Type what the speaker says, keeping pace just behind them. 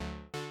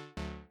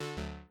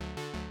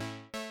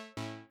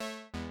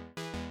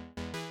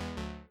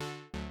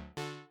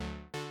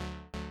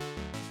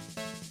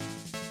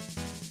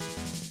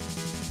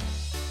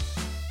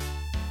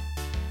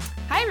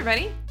Hi,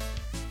 everybody.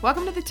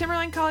 Welcome to the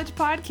Timberline College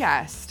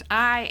Podcast.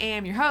 I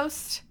am your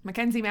host,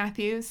 Mackenzie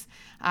Matthews.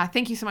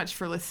 Thank you so much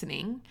for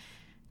listening.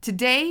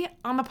 Today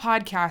on the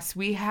podcast,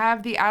 we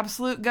have the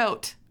absolute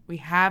GOAT. We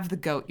have the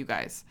GOAT, you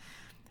guys.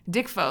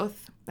 Dick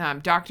Foth,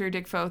 Dr.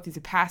 Dick Foth. He's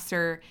a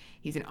pastor.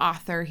 He's an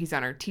author. He's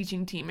on our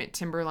teaching team at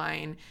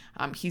Timberline.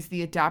 He's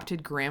the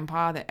adopted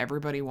grandpa that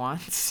everybody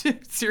wants.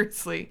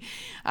 Seriously.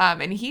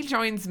 And he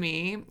joins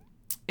me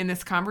in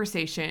this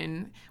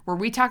conversation where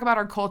we talk about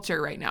our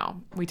culture right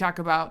now. We talk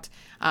about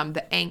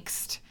the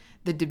angst,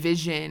 the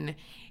division,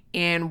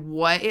 and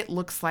what it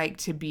looks like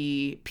to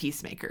be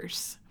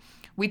peacemakers.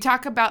 We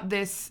talk about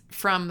this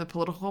from the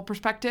political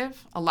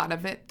perspective, a lot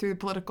of it through the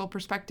political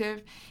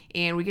perspective,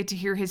 and we get to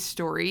hear his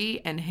story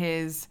and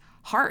his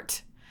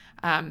heart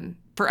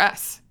for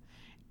us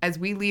as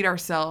we lead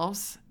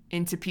ourselves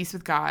into peace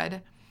with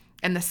God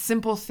and the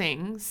simple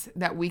things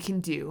that we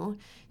can do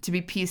to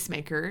be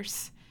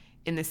peacemakers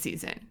in this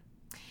season.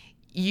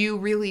 You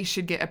really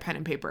should get a pen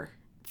and paper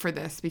for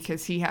this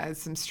because he has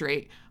some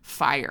straight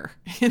fire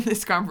in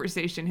this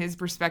conversation. His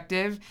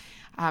perspective,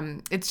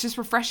 it's just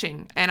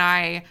refreshing. And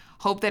I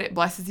hope that it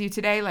blesses you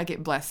today like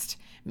it blessed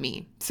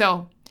me.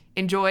 So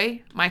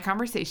enjoy my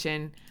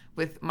conversation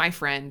with my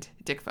friend,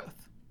 Dick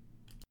Foth.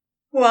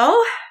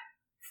 Well,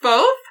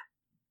 Foth?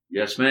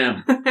 Yes,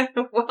 ma'am.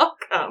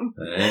 Welcome.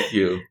 Thank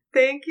you.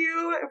 Thank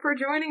you for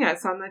joining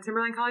us on the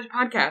Timberline College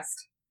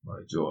Podcast. My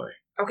joy.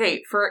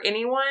 Okay, for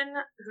anyone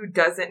who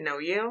doesn't know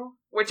you,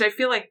 which I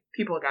feel like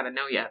people got to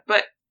know you,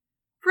 but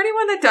for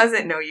anyone that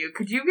doesn't know you,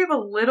 could you give a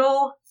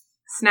little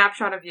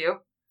snapshot of you?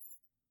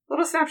 A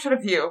little snapshot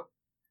of you.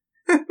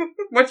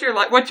 What's your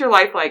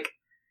life like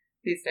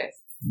these days?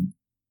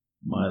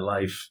 My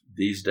life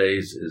these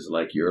days is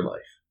like your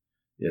life.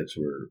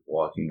 We're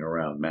walking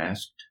around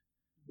masked.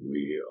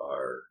 We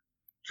are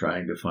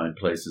trying to find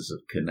places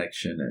of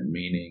connection and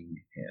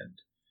meaning and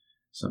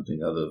something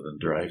other than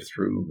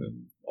drive-through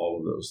and all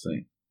of those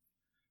things.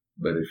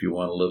 But if you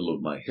want a little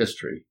of my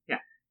history,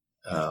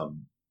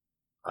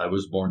 I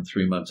was born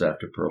 3 months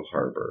after Pearl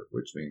Harbor,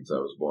 which means I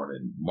was born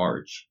in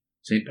March,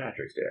 St.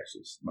 Patrick's Day,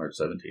 actually, March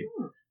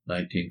 17th,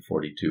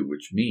 1942,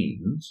 which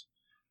means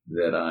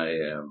that I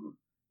am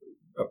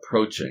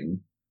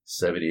approaching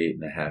 78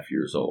 and a half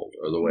years old,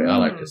 or the way I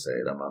like to say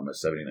it, I'm on my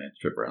 79th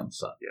trip around the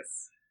sun.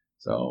 Yes.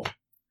 So,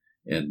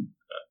 and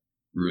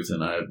Ruth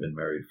and I have been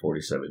married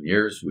 47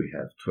 years. We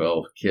have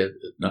 12 kids,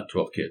 not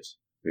 12 kids.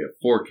 We have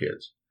 4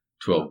 kids,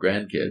 12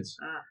 grandkids,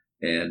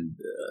 and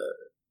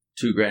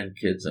 2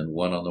 grandkids and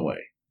 1 on the way.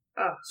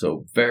 Oh.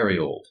 So very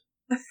old.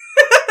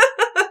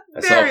 I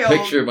saw a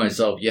picture of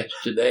myself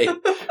yesterday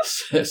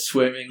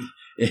swimming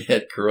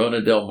at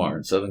Corona Del Mar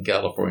in Southern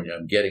California.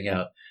 I'm getting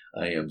out.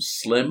 I am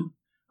slim.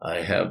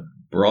 I have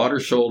broader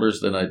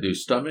shoulders than I do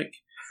stomach,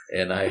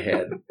 and I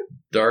had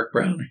dark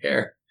brown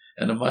hair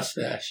and a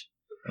mustache.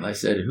 And I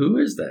said, "Who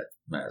is that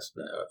masked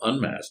man,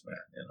 unmasked man?"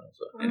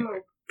 So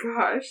anyway. Oh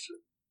gosh,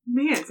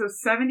 man! So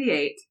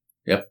 78.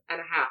 Yep. And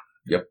a half.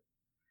 Yep.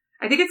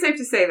 I think it's safe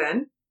to say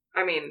then.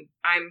 I mean,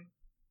 I'm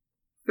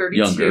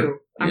 32. Younger.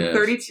 I'm Yes.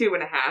 32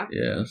 and a half.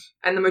 Yes.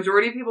 And the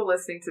majority of people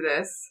listening to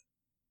this,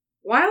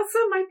 while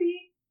some might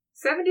be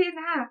 78 and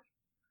a half,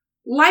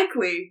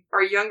 likely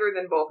are younger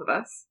than both of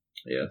us.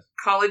 Yes.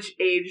 College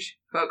age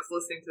folks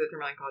listening to the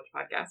Timberline College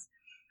Podcast.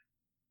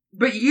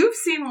 But you've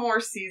seen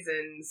more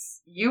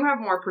seasons. You have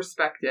more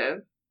perspective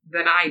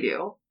than I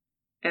do.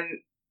 And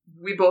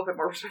we both have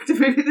more perspective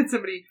maybe than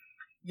somebody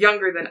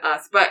younger than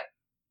us. But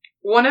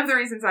one of the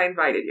reasons I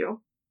invited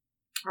you,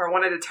 or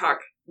wanted to talk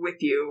with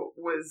you,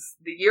 was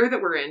the year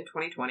that we're in,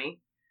 2020,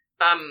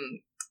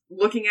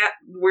 looking at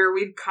where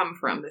we've come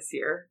from this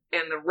year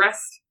and the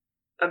rest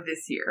of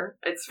this year.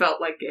 It's felt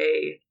like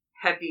a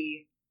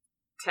heavy,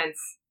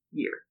 tense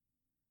year.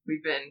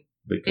 We've been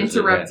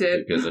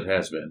interrupted. Because it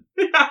has been.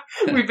 Yeah,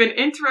 we've been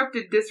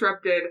interrupted,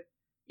 disrupted.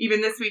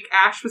 Even this week,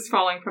 ash was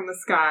falling from the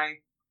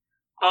sky,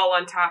 all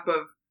on top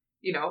of,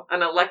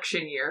 an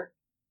election year,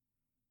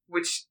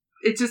 which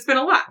it's just been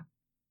a lot.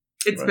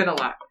 It's been a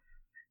lot.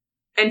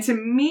 And to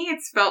me,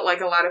 it's felt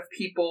like a lot of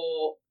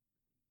people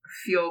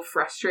feel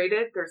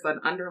frustrated. There's an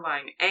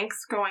underlying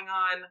angst going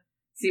on.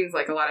 Seems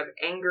like a lot of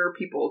anger.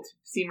 People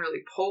seem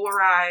really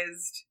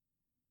polarized.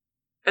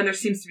 And there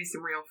seems to be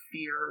some real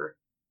fear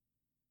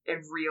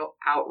and real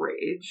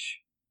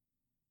outrage.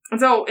 And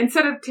so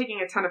instead of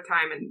taking a ton of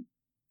time and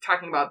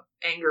talking about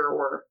anger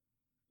or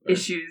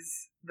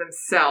issues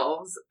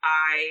themselves,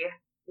 I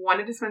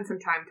wanted to spend some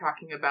time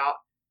talking about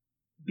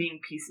being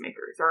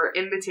peacemakers. Our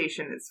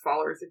invitation as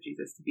followers of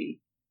Jesus to be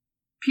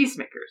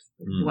peacemakers.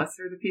 Blessed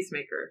are the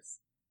peacemakers.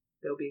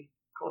 They'll be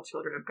called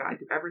children of God.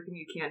 Do everything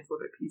you can to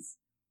live at peace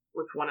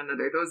with one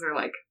another. Those are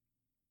like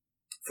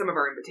some of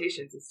our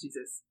invitations as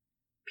Jesus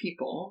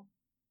people.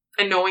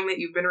 And knowing that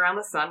you've been around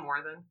the sun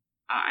more than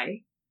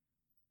I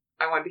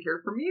wanted to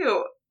hear from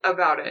you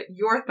about it.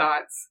 Your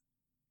thoughts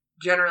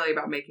generally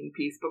about making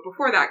peace. But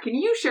before that, can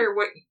you share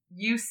what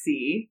you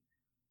see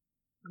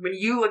when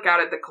you look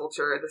out at the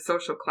culture, the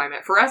social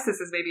climate? For us, this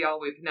is maybe all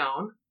we've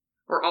known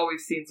or all we've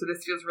seen. So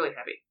this feels really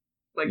heavy.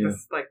 Like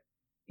this, like,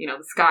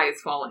 the sky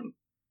is falling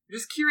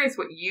just curious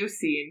what you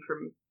see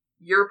from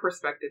your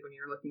perspective when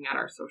you're looking at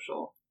our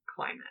social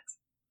climate.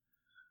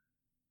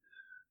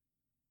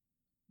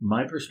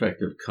 My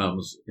perspective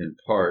comes in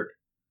part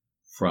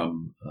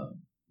from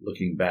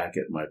looking back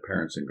at my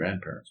parents' and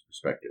grandparents'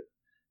 perspective.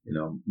 You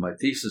know, my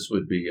thesis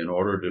would be, in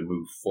order to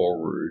move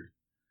forward,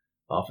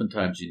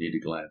 oftentimes you need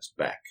to glance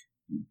back.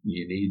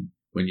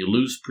 When you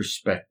lose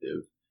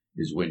perspective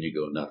is when you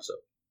go nuts.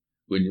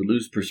 When you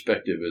lose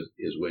perspective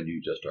is when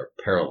you just are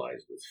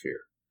paralyzed with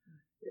fear.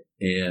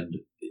 And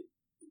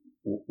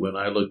when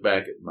I look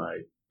back at my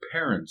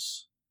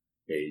parents'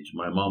 age,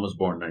 my mom was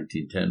born in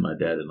 1910, my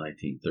dad in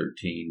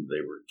 1913.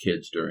 They were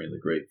kids during the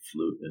great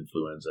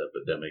influenza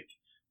epidemic,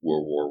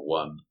 World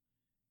War I.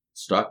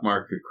 Stock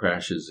market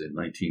crashes in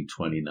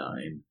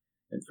 1929,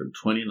 and from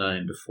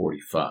 29 to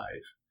 45,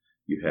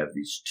 you have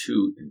these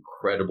two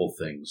incredible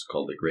things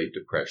called the Great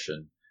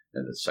Depression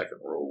and the Second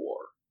World War.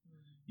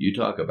 You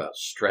talk about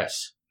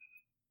stress.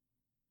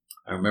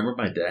 I remember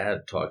my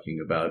dad talking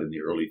about in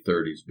the early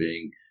 30s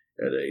being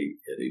at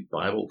a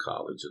Bible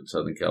college in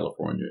Southern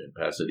California in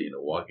Pasadena,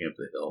 walking up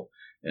the hill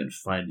and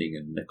finding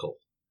a nickel.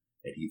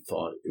 And he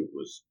thought it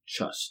was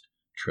just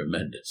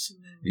tremendous.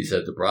 He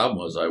said the problem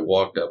was I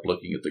walked up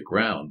looking at the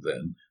ground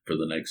then for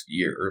the next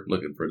year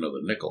looking for another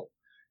nickel.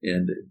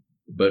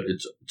 But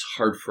it's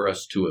hard for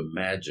us to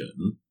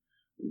imagine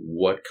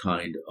what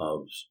kind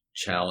of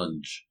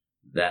challenge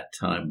that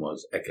time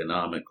was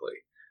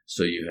economically.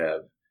 So you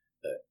have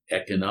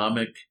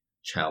economic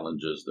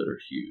challenges that are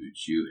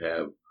huge. You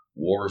have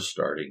wars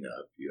starting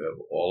up. You have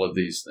all of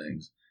these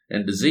things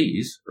and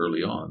disease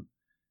early on.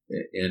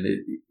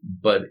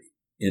 But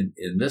in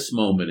this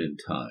moment in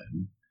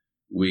time,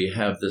 we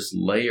have this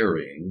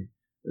layering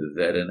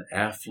that an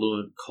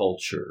affluent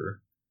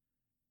culture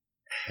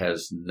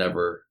has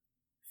never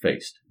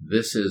faced.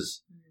 This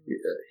is,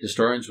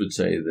 historians would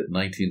say that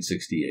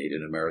 1968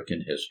 in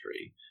American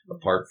history,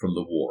 apart from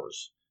the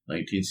wars,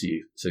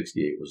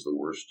 1968 was the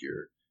worst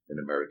year in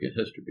American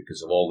history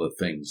because of all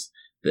the things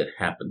that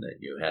happened then.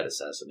 You had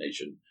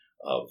assassination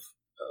of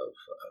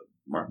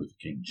Martin Luther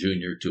King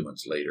Jr. 2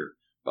 months later,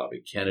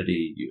 Bobby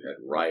Kennedy. You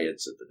had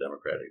riots at the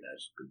Democratic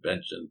National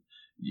Convention.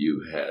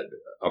 You had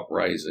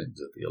uprisings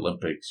at the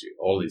Olympics.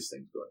 All these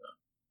things going on.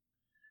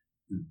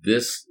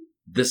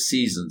 This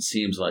season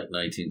seems like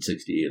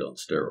 1968 on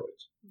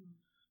steroids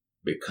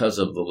because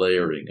of the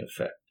layering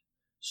effect.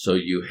 So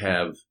you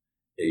have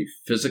a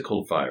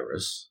physical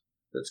virus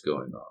that's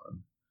going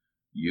on.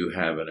 You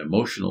have an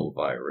emotional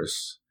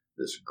virus,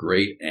 this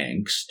great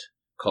angst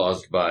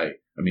caused by,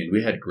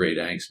 we had great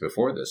angst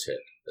before this hit,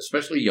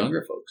 especially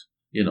younger folks.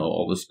 You know,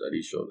 all the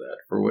studies show that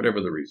for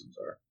whatever the reasons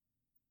are.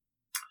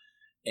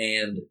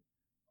 And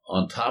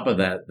on top of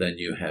that, then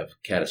you have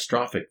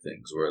catastrophic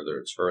things, whether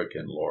it's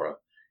Hurricane Laura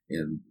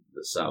in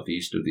the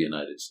southeast of the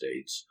United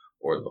States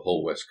or the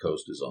whole West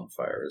Coast is on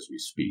fire as we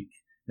speak.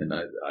 And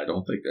I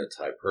don't think that's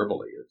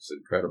hyperbole. It's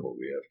incredible.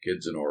 We have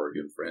kids in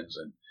Oregon, friends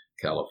in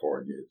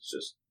California. It's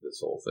just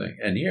this whole thing.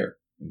 And here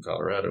in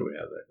Colorado, we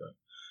have that going.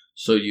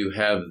 So you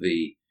have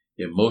the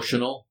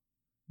emotional,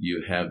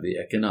 you have the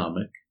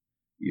economic,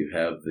 you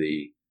have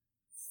the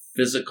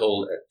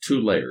physical at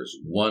two layers.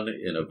 One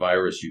in a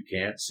virus you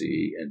can't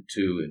see, and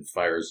two in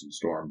fires and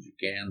storms you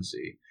can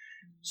see.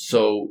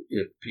 So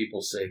if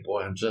people say,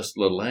 boy, I'm just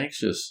a little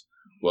anxious,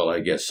 well,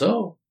 I guess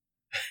so.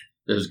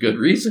 There's good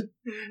reason.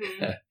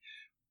 Mm-hmm.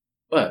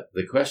 But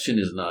the question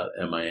is not,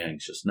 am I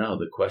anxious now?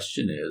 The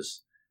question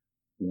is,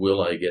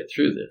 will I get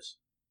through this?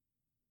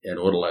 And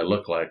what will I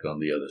look like on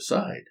the other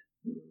side?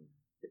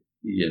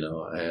 You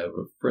know, I have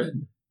a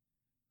friend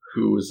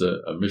who was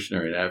a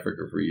missionary in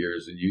Africa for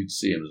years, and you'd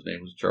see him. His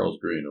name was Charles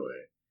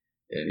Greenaway,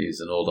 and he's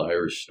an old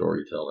Irish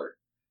storyteller.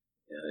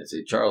 And I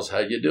say, Charles, how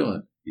you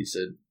doing? He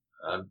said,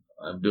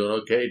 I'm doing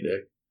okay,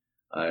 Dick.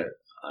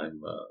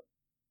 I'm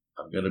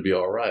going to be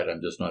all right.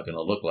 I'm just not going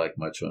to look like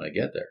much when I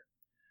get there,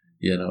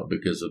 you know,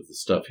 because of the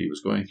stuff he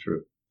was going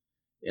through.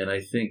 And I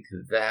think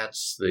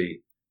that's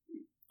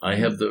I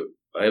have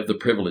the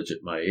privilege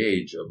at my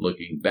age of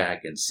looking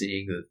back and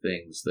seeing the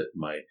things that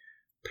my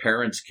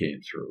parents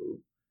came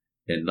through.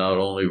 And not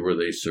only were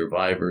they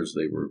survivors,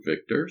 they were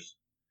victors.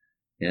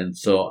 And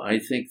so I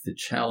think the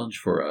challenge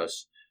for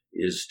us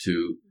is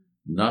to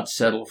not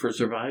settle for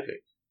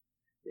surviving,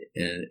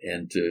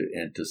 and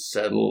to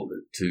settle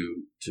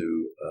to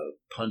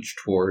punch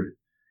toward,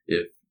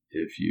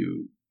 if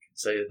you can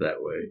say it that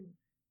way,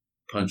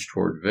 punch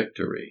toward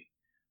victory.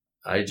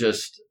 I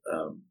just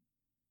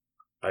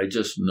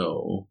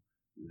know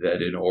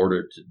that in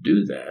order to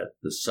do that,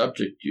 the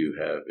subject you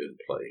have in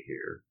play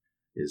here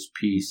is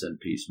peace, and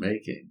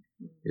peacemaking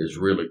is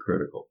really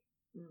critical.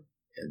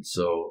 And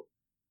so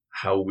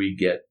how we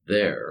get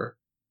there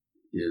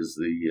is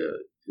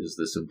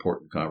this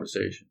important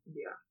conversation.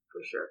 Yeah,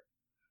 for sure.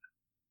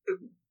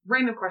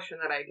 Random question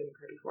that I didn't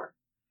prepare before.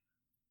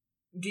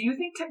 Do you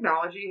think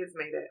technology has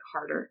made it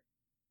harder?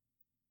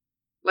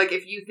 Like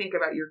if you think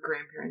about your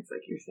grandparents,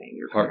 like you're saying,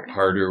 your parents.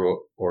 Harder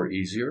or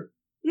easier?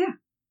 Yeah.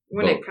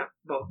 When both. It comes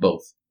both.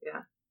 Both.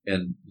 Yeah.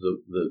 And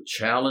the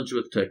challenge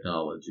with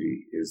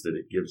technology is that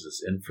it gives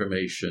us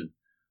information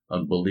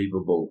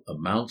unbelievable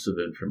amounts of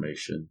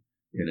information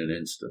in an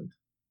instant.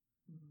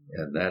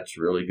 And that's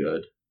really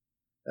good.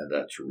 And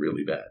that's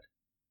really bad.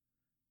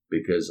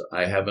 Because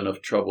I have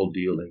enough trouble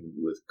dealing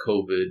with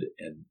COVID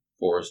and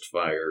forest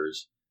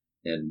fires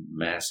and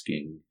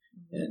masking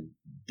and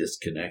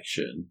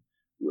disconnection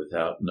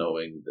without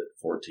knowing that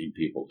 14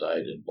 people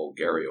died in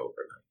Bulgaria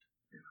overnight.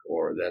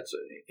 Or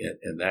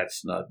and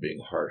that's not being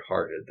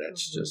hard-hearted.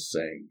 That's just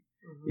saying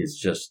it's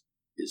just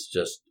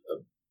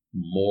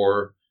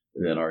more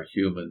than our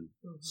human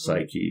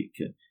psyche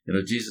can.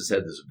 Jesus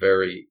had this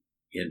very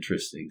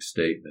interesting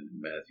statement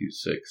in Matthew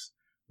 6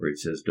 where he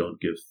says, "Don't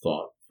give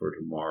thought for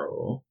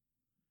tomorrow,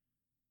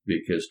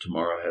 because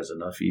tomorrow has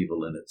enough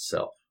evil in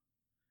itself."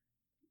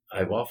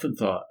 I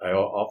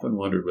often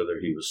wondered whether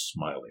he was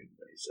smiling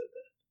when he said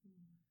that,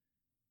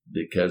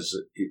 because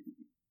it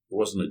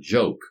wasn't a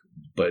joke,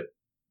 but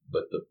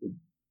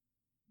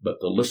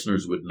the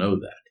listeners would know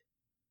that.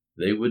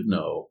 They would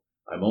know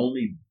I'm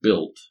only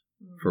built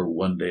for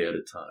one day at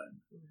a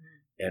time,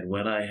 and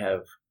when I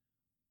have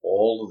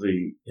all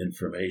the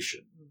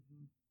information,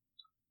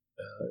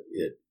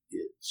 it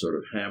sort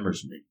of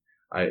hammers me.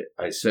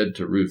 I said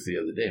to Ruth the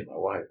other day, my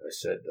wife, I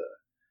said,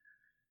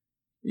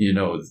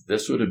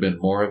 this would have been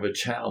more of a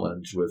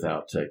challenge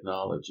without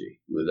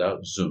technology,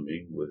 without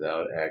Zooming,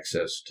 without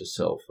access to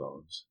cell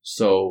phones.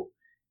 So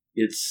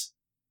it's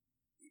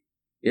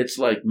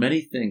like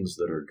many things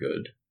that are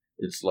good.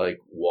 It's like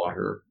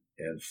water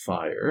and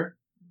fire.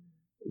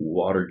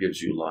 Water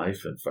gives you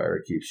life and fire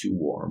keeps you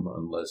warm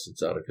unless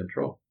it's out of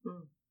control.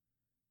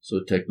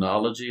 So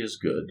technology is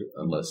good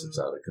unless it's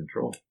out of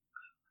control.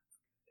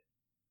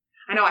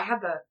 I know I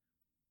had the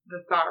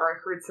thought, or I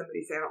heard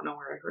somebody say, I don't know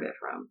where I heard it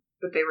from,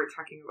 but they were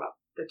talking about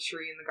the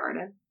tree in the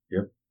garden.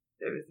 Yep.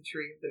 It was the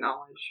tree of the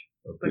knowledge,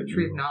 like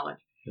tree of knowledge.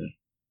 Yeah.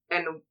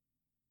 And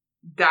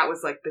that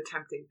was like the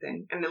tempting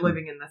thing. And then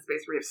living in this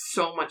space where we have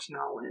so much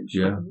knowledge,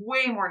 like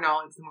way more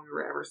knowledge than we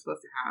were ever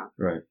supposed to have.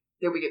 Right.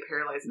 That we get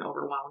paralyzed and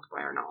overwhelmed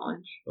by our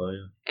knowledge. Oh,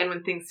 yeah. And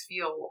when things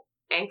feel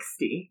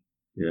angsty,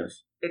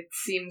 yes, it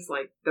seems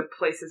like the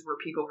places where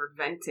people are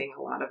venting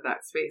a lot of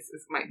that space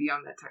might be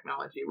on that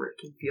technology where it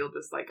can feel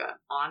just like an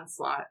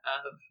onslaught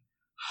of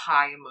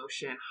high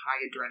emotion,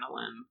 high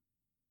adrenaline.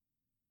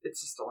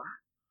 It's just a lot.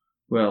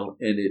 Well,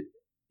 and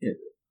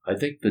I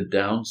think the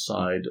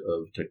downside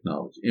of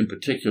technology, in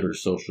particular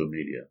social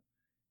media,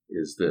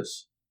 is that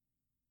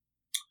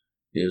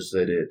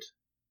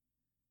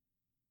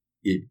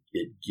it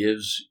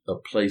gives a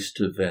place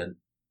to vent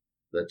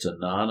that's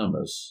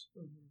anonymous,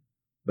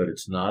 but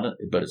it's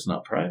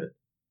not private.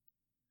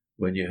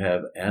 When you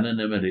have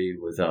anonymity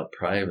without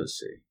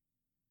privacy,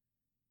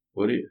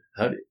 what do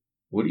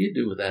you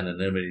do with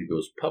anonymity that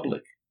goes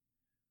public?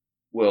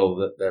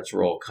 Well, that's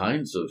where all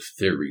kinds of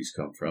theories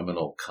come from, and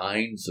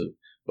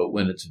but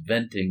when it's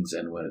ventings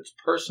and when it's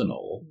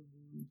personal,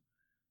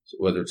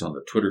 whether it's on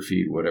the Twitter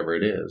feed, whatever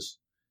it is,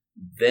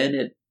 then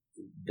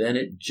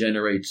it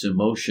generates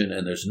emotion,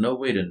 and there's no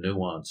way to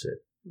nuance it.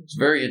 It's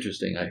very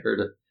interesting. I heard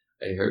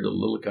a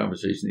little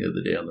conversation the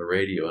other day on the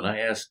radio, and I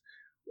asked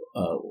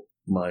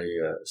my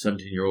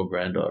 17-year-old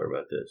granddaughter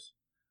about this.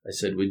 I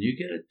said, when you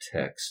get a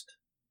text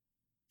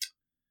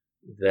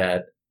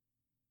that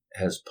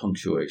has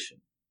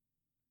punctuation,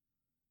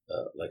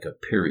 like a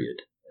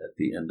period at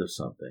the end of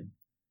something,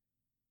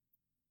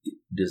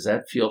 does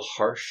that feel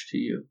harsh to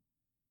you?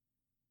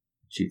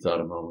 She thought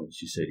a moment.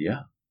 She said,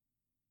 yeah.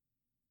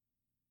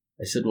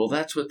 I said, well,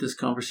 that's what this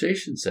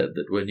conversation said,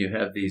 that when you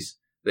have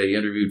they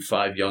interviewed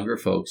 5 younger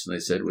folks, and they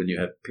said, when you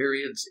have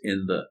periods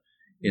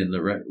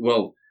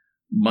well,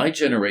 my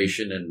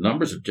generation and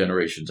numbers of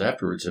generations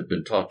afterwards have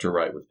been taught to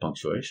write with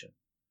punctuation.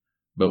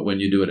 But when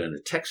you do it in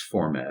a text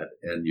format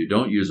and you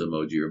don't use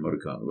emoji or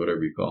emoticon,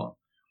 whatever you call them,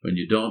 when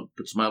you don't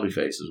put smiley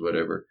faces,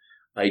 whatever,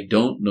 I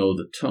don't know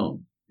the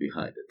tone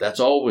behind it. That's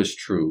always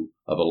true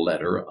of a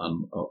letter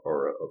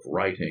or of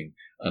writing,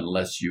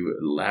 unless you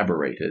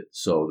elaborate it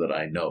so that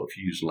I know. If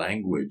you use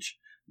language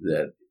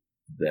that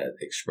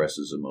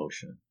expresses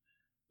emotion,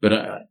 but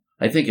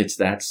I think it's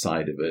that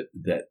side of it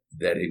that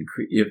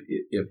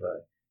if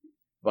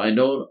I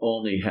don't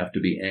only have to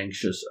be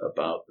anxious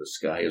about the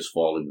sky is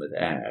falling with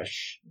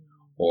ash,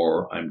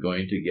 or I'm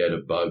going to get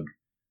a bug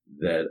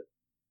that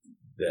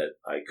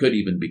I could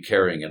even be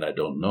carrying and I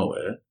don't know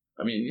it.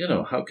 I mean,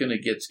 how can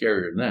it get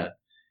scarier than that?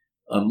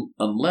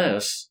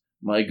 Unless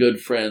my good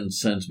friend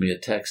sends me a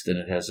text and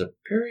it has a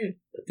period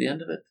at the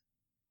end of it.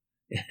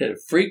 It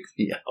freaked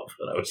me out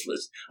when I was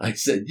listening. I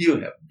said, you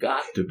have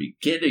got to be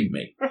kidding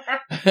me.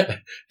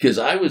 Because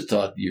I was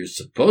taught you're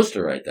supposed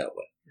to write that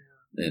way.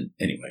 Yeah. And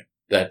anyway,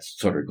 that's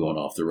sort of going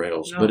off the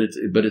rails. No.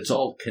 But it's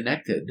all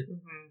connected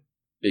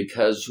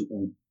because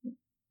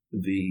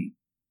we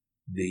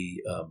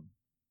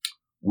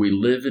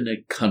live in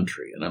a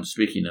country, and I'm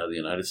speaking now of the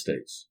United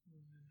States,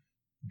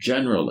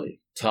 generally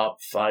top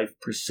 5%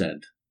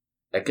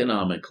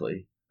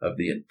 economically of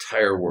the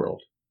entire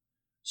world.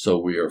 So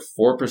we are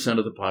 4%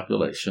 of the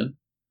population,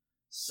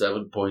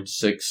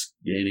 7.6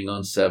 gaining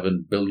on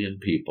 7 billion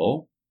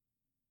people,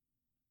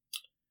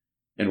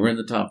 and we're in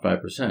the top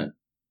 5%.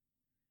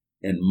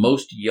 And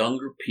most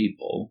younger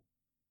people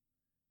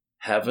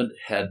haven't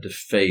had to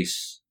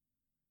face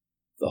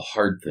the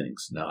hard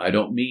things. Now, I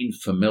don't mean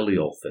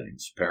familial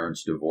things,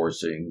 parents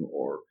divorcing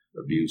or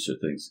abuse or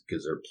things,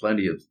 because there are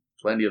plenty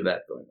of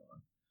that going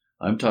on.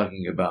 I'm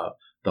talking about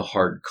the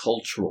hard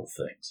cultural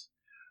things.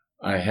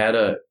 I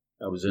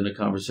was in a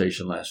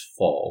conversation last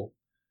fall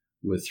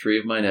with 3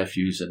 of my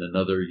nephews and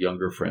another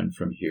younger friend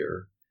from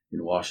here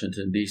in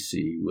Washington,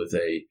 D.C., with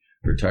a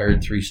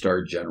retired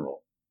 3-star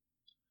general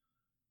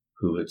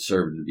who had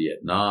served in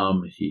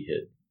Vietnam. He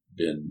had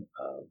been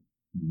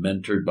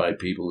mentored by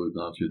people who had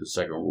gone through the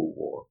Second World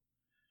War.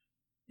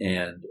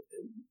 And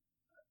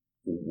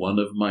one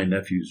of my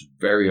nephews,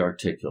 very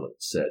articulate,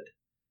 said,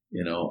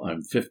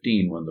 I'm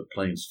 15 when the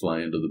planes fly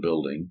into the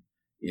building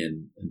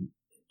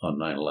on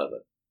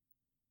 9/11.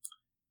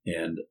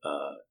 And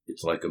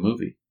it's like a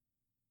movie.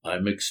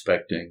 I'm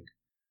expecting,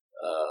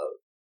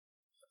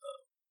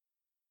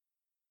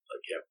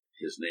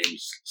 his name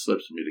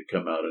slips me, to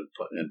come out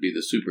and be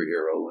the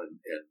superhero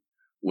and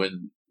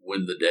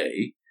win the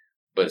day.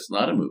 But it's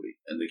not a movie,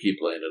 and they keep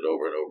playing it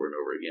over and over and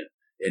over again.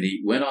 And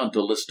he went on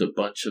to list a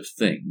bunch of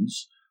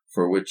things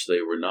for which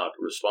they were not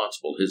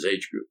responsible, his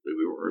age group. That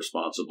we weren't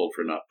responsible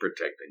for not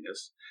protecting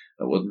us.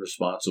 I wasn't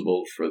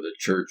responsible for the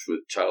church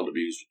with child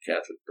abuse with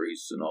Catholic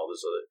priests and all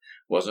this other.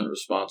 Wasn't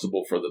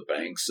responsible for the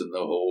banks and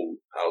the whole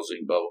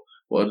housing bubble.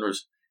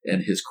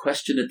 And his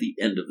question at the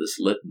end of this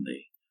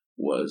litany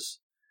was,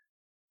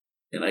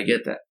 and I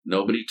get that,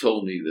 nobody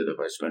told me that if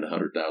I spent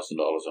 $100,000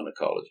 on a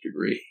college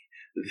degree,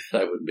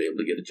 that I wouldn't be able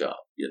to get a job.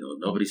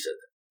 Nobody said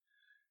that.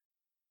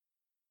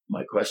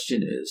 My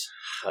question is,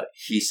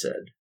 he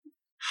said,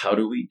 how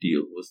do we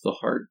deal with the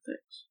hard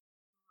things?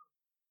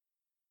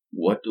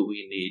 What do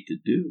we need to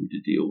do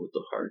to deal with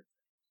the hard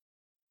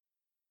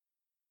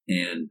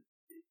things? And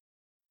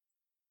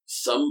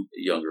some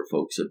younger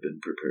folks have been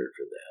prepared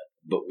for that,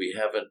 but they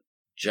haven't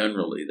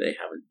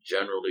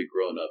generally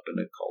grown up in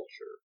a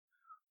culture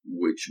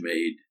which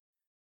made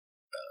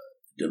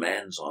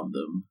demands on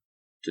them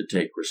to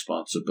take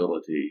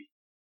responsibility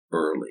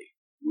early.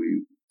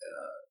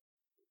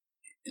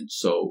 And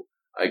so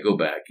I go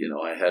back,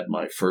 I had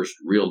my first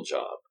real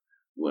job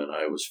when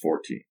I was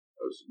 14.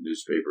 I was a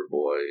newspaper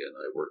boy, and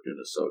I worked in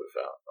a soda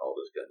fountain, all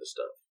this kind of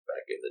stuff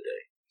back in the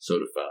day.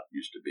 Soda fountain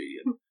used to be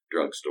in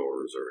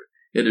drugstores, or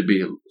it'd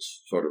be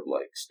sort of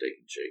like Steak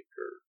and Shake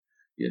or,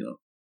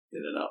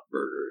 In-N-Out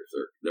Burger.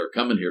 If they're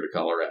coming here to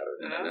Colorado.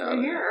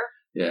 Here.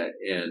 Yeah,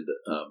 and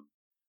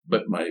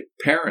but my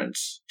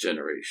parents'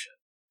 generation,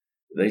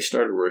 they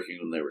started working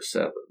when they were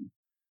 7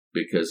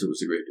 because it was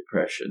the Great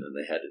Depression and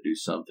they had to do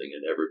something,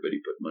 and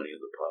everybody put money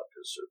in the pot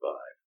to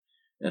survive.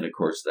 And of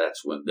course,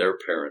 that's when their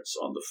parents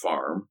on the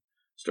farm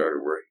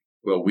started working.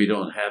 Well, we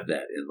don't have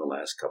that in the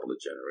last couple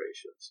of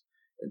generations.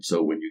 And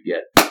so when you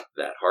get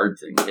that hard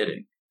thing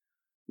hitting,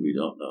 we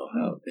don't know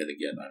how. And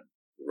again, I'm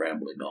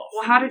rambling off.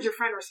 Well, how did your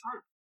friend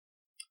respond?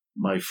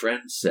 My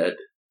friend said,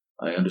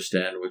 I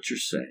understand what you're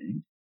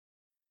saying.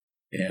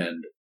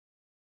 And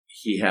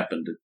he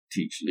happened to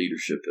teach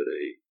leadership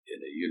in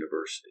a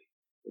university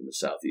in the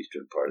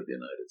southeastern part of the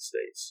United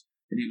States.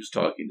 And he was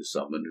talking to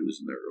someone who was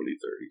in their early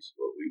 30s,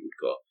 what we would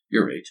call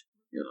your age,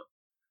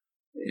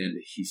 And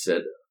he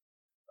said,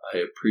 I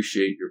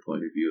appreciate your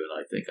point of view, and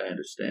I think I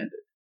understand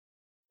it.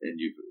 And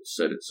you've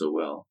said it so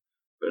well,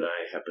 but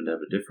I happen to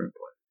have a different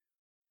point of view.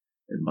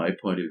 And my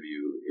point of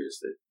view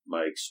is that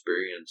my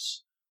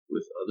experience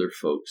with other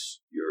folks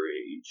your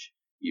age,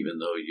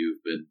 even though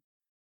you've been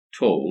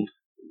told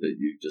that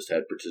you just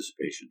had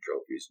participation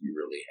trophies and you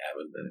really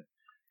haven't been,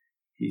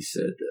 he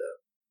said,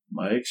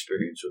 my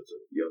experience with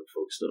the young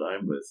folks that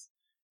I'm with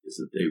is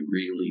that they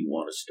really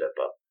want to step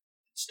up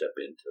and step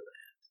into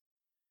that.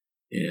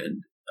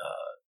 And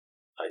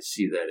I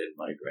see that in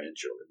my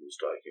grandchildren. He was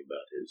talking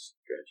about his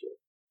grandchildren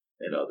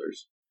and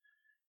others.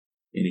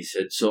 And he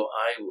said, so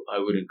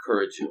I would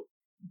encourage you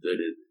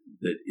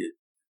that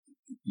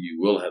you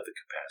will have the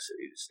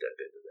capacity to step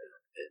into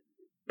that.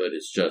 But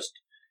it's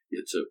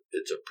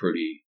a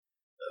pretty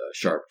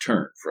sharp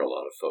turn for a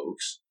lot of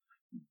folks,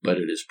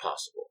 but it is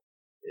possible.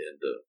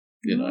 And,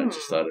 I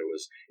just thought it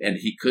was, and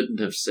he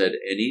couldn't have said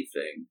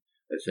anything,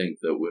 I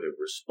think, that would have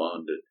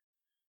responded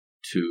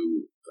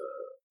to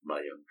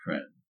my young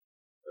friend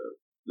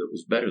that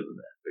was better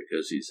than that,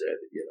 because he said,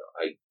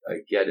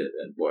 I get it,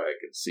 and boy, I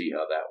can see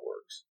how that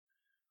works.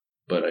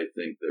 But I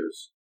think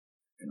there's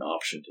an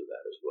option to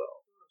that as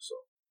well.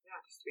 So yeah,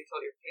 just to be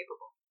told you're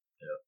capable.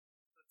 Yeah.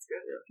 That's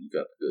good. Yeah, you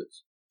got the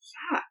goods.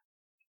 Yeah,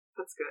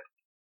 that's good.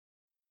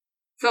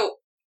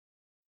 So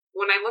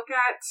when I look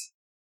at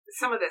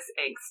some of this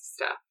angst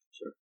stuff,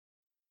 sure,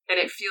 and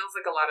it feels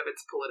like a lot of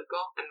it's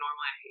political, and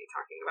normally I hate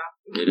talking about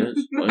it is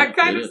that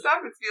kind of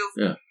stuff. It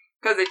feels,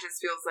 because it just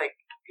feels like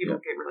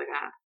people get really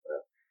mad.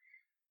 Yeah.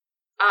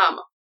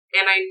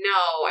 And I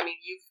know,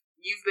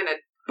 you've been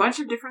a bunch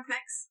of different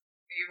things.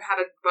 You've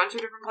had a bunch of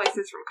different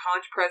places, from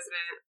college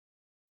president.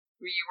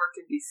 You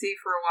worked in D.C.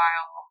 for a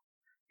while.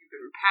 You've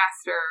been a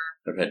pastor.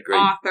 I've had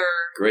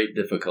author. Great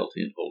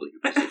difficulty in holding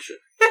a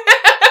position.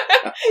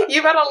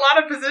 You've had a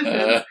lot of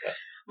positions.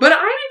 But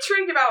I'm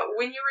intrigued about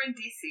when you were in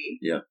D.C.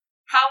 Yeah.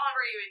 How long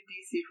were you in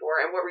D.C.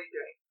 for, and what were you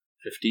doing?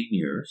 15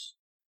 years.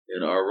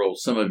 In our role,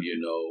 some of you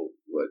know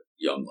what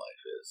Young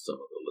Life is. Some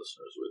of the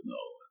listeners would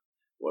know.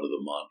 One of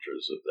the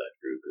mantras of that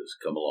group is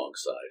come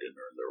alongside and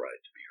earn the right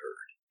to be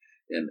heard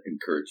and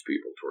encourage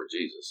people toward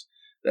Jesus.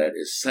 That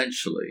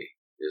essentially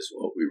is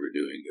what we were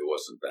doing. It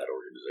wasn't that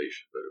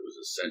organization, but it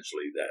was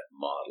essentially that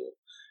model.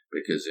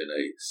 Because in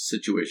a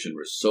situation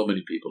where so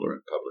many people are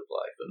in public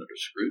life and under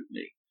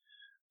scrutiny,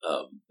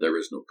 there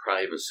is no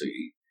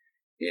privacy,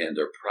 and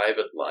their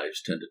private lives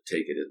tend to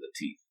take it in the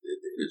teeth.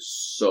 It is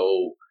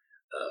so,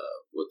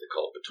 what they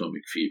call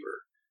Potomac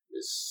fever,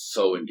 is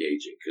so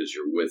engaging because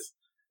you're with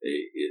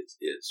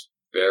it's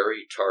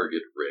very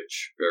target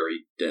rich,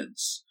 very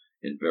dense,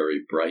 and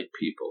very bright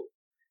people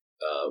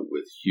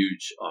with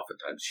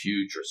oftentimes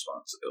huge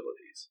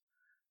responsibilities.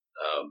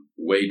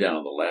 Way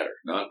down the ladder.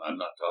 I'm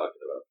not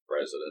talking about the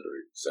president or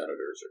even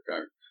senators or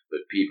Congress,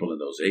 but people in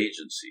those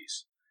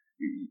agencies.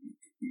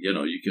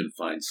 You can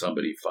find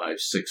somebody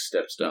 5-6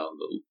 steps down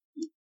the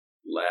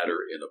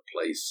ladder in a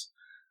place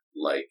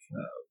like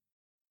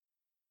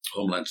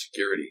Homeland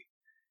Security,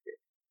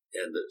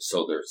 and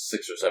so they're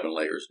 6 or 7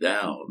 layers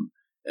down,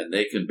 and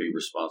they can be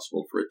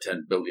responsible for a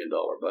 $10 billion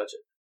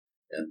budget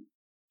and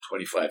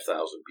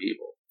 25,000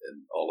 people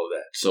and all of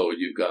that. So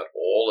you've got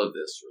all of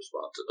this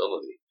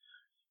responsibility.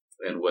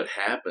 And what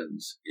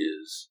happens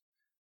is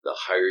the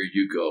higher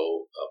you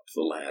go up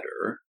the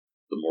ladder,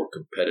 the more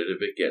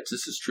competitive it gets.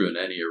 This is true in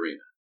any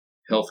arena.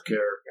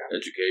 Healthcare,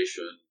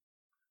 education,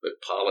 but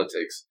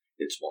politics,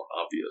 it's more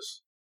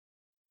obvious.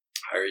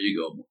 The higher you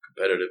go, the more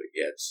competitive it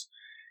gets.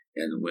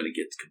 And when it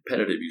gets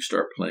competitive, you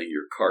start playing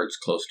your cards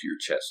close to your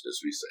chest,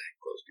 as we say,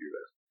 close to your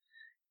vest.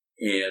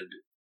 And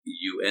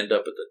you end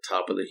up at the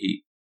top of the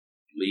heap,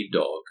 lead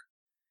dog,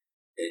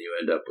 and you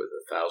end up with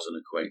 1,000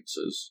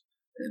 acquaintances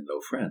and no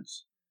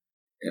friends.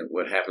 And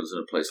what happens in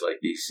a place like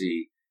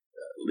D.C.,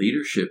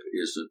 leadership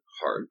isn't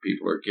hard.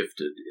 People are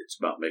gifted. It's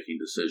about making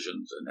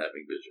decisions and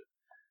having vision.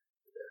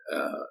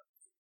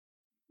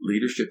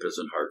 Leadership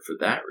isn't hard for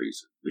that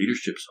reason.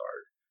 Leadership's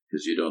hard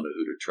because you don't know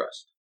who to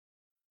trust.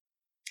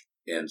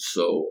 And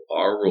so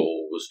our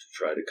role was to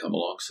try to come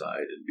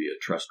alongside and be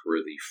a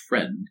trustworthy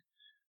friend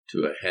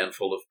to a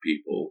handful of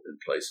people in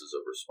places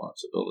of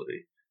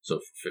responsibility.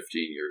 So for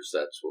 15 years,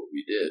 that's what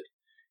we did.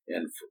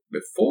 And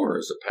before,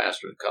 as a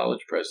pastor and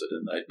college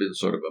president, I'd been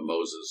sort of a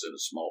Moses in a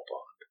small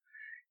pond.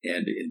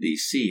 And in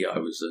D.C., I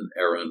was an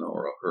Aaron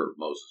or a Hur,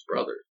 Moses'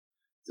 brother,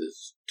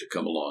 to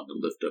come along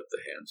and lift up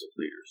the hands of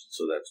leaders.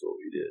 So that's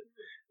what we did.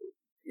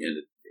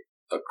 And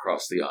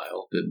across the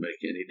aisle didn't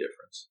make any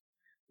difference.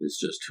 It's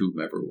just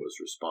whomever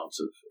was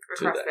responsive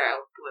to that. Across the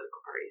aisle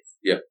political parties.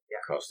 Yeah,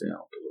 across the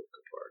aisle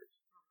political parties.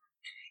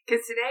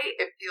 Because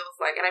today it feels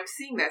like, and I'm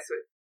seeing this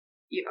with,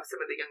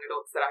 some of the young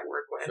adults that I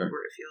work with, Sure.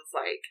 where it feels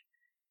like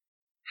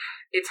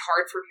it's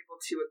hard for people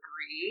to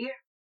agree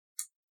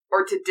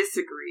or to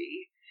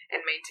disagree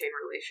and maintain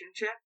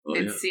relationship.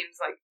 It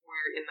seems like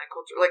we're in that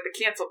culture, like the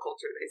cancel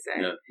culture, they say.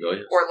 Yeah. Oh,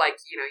 yes. Or like,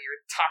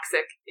 you're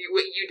toxic.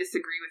 You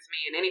disagree with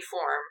me in any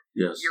form.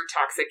 Yes. You're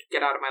toxic.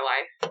 Get out of my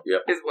life.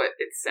 Yep. Is what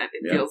it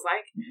feels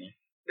like. Mm-hmm.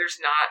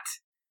 There's not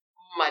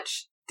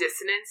much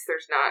dissonance.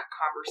 There's not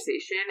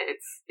conversation.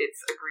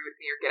 It's agree with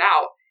me or get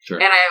out.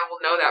 Sure. And I will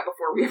know that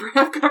before we ever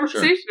have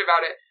conversation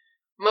about it.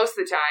 Most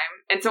of the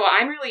time. And so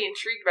I'm really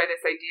intrigued by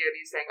this idea of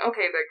you saying,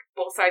 okay,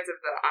 both sides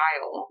of the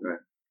aisle, right.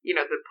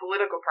 The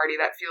political party,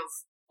 that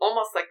feels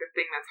almost like the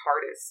thing that's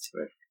hardest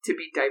right. to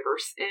be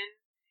diverse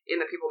in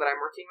the people that I'm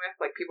working with.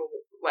 Like, people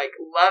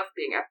love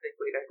being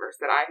ethnically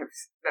diverse that I've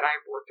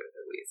worked with,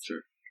 at least.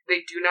 Sure.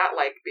 They do not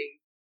like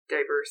being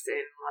diverse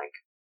in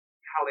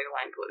how they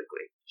align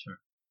politically. Sure.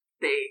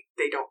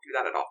 They don't do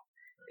that at all.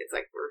 Right. It's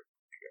like, we're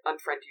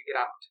unfriend you, get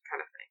out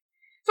kind of thing.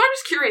 So I'm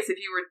just curious if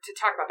you were to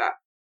talk about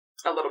that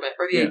a little bit,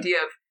 or the idea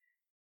of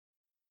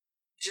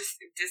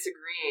just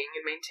disagreeing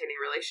and maintaining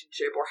a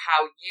relationship, or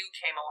how you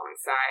came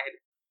alongside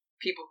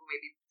people who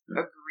maybe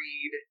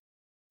agreed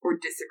or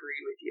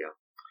disagreed with you.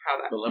 How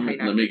that? Well, let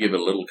me give a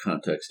little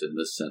context in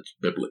this sense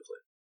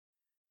biblically,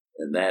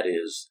 and that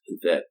is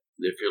that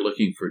if you're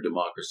looking for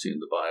democracy in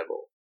the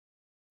Bible,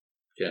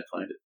 you can't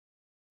find it.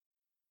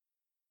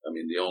 I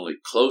mean, the only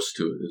close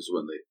to it is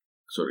when they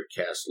sort of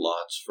cast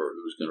lots for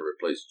who's going to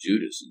replace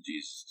Judas and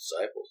Jesus'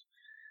 disciples.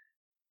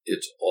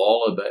 It's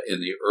all about, in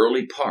the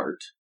early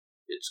part,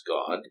 it's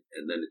God,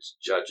 and then it's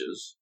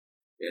judges,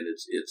 and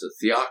it's a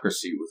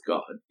theocracy with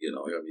God.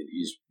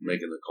 He's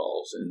making the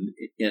calls, and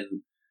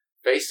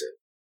face it,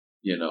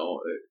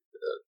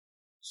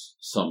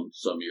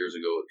 some years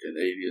ago, a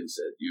Canadian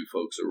said, "You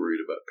folks are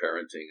worried about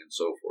parenting and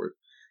so forth."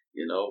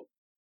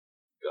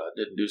 God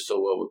didn't do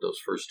so well with those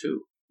first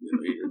two. He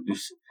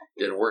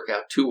didn't work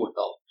out too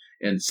well.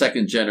 And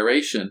second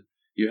generation,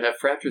 you have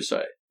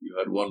fratricide. You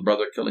had one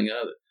brother killing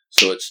another.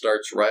 So it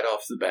starts right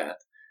off the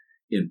bat,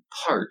 not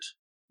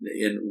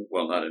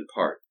in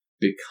part,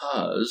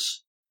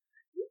 because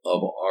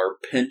of our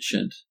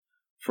penchant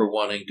for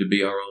wanting to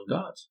be our own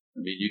gods.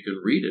 I mean, you can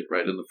read it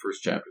right in the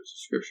first chapters of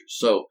Scripture.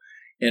 So,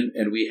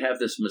 and we have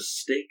this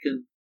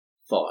mistaken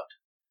thought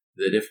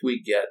that if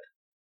we get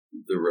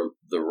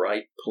the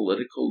right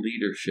political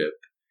leadership,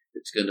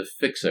 it's going to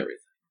fix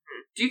everything.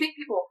 Do you think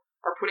people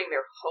are putting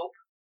their hope,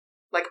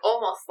 like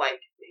almost like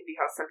maybe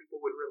how some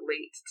people would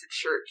relate to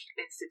church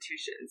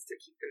institutions to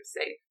keep them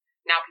safe?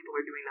 Now people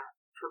are doing that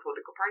for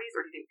political parties,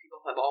 or do you think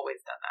people have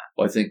always done that?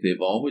 Well, I think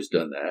they've always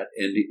done that.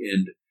 And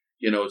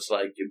it's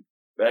like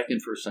back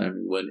in 1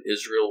 Samuel when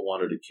Israel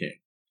wanted a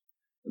king,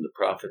 and the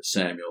prophet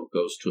Samuel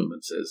goes to him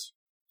and says,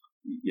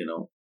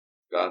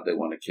 God, they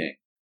want a king.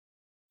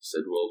 He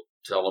said, well,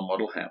 tell them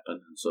what'll happen.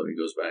 And so he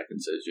goes back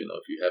and says,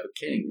 if you have a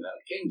king, how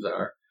kings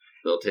are,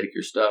 they'll take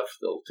your stuff,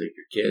 they'll take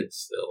your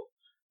kids, they'll,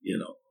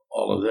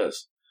 all of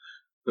this.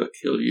 They'll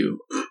kill you.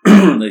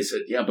 And they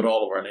said, yeah, but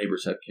all of our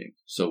neighbors have kings,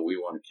 so we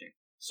want a king.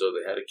 So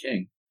they had a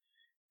king.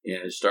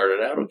 And it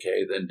started out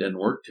okay, then didn't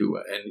work too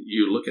well. And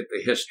you look at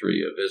the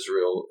history of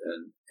Israel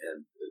and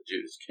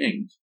Judah's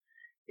kings,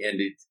 and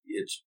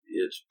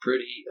it's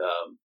pretty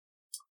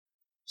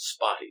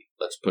spotty,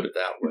 let's put it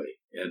that way,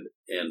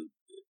 and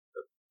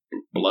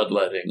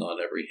bloodletting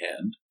on every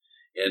hand.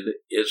 And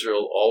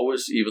Israel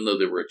always, even though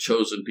they were a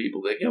chosen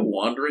people, they kept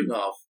wandering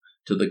off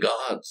to the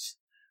gods,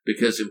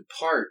 because in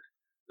part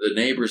the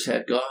neighbors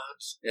had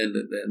gods,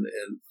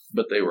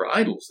 but they were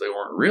idols. They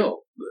weren't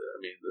real. I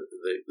mean,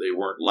 they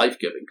weren't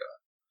life-giving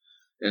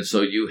God. And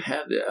so you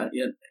had that.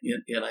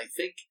 And I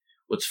think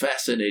what's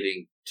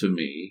fascinating to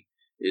me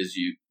is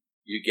you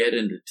get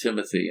into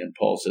Timothy, and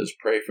Paul says,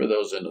 pray for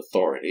those in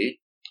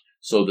authority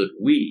so that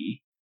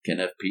we can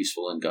have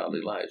peaceful and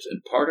godly lives.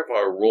 And part of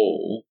our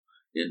role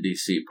in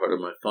DC, part of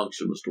my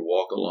function was to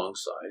walk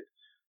alongside,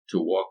 to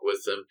walk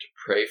with them, to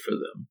pray for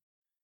them,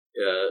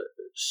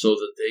 so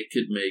that they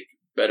could make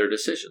better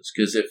decisions.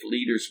 Because if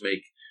leaders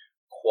make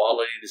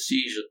quality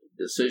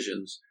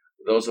decisions,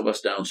 those of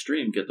us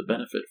downstream get the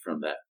benefit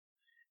from that.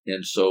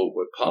 And so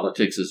what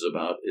politics is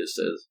about is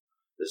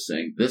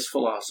saying this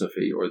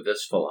philosophy or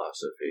this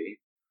philosophy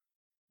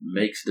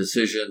makes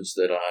decisions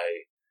that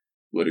I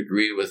would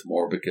agree with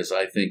more because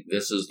I think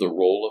this is the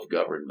role of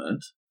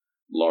government,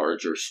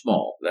 large or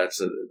small. That's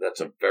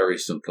a very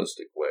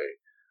simplistic way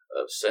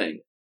of saying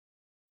it.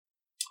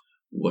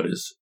 What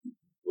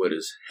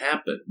has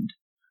happened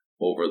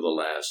over the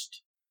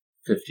last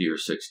 50 or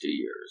 60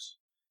 years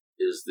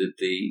is that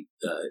the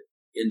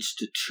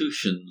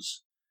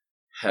institutions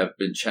have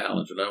been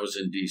challenged. When I was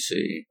in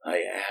D.C.,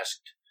 I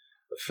asked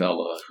a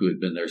fellow who had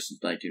been there since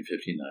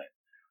 1959,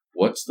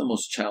 what's the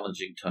most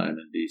challenging time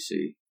in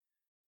D.C.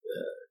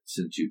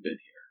 Since you've been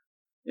here?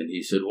 And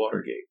he said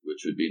Watergate,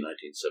 which would be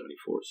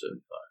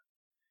 1974-75,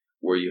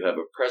 where you have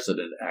a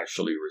president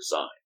actually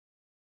resign.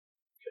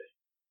 Okay.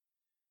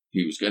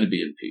 He was going to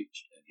be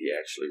impeached, and he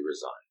actually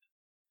resigned.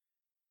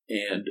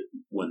 And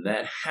when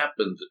that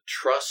happened, the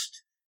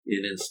trust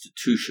in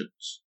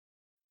institutions,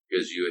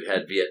 because you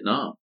had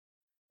Vietnam,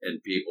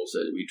 and people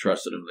said, we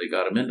trusted him, they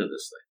got him into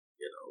this thing,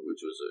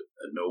 which was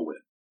a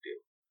no-win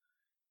deal.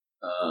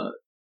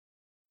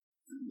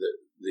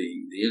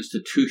 The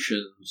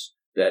institutions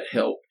that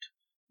helped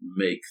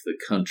make the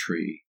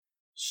country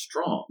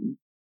strong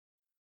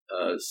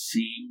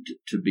seemed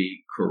to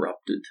be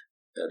corrupted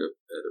at a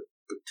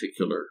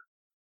particular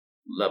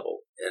level,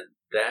 and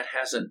that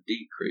hasn't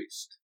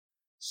decreased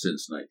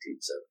since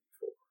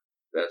 1974.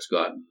 That's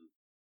gotten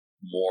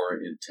more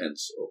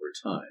intense over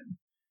time.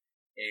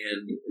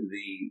 And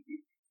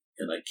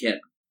I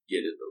can't get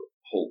into the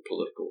whole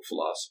political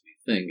philosophy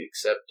thing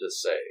except to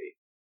say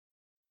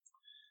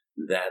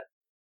that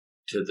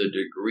to the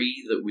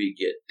degree that we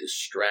get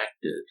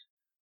distracted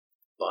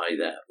by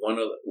that,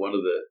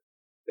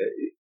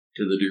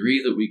 to the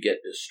degree that we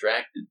get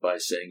distracted by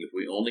saying if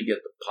we only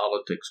get the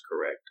politics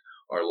correct,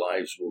 our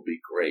lives will be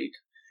great,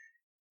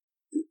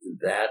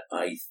 that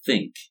I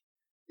think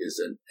is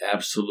an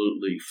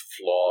absolutely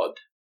flawed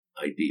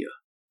idea.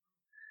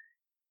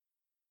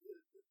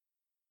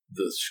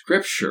 The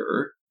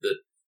scripture that,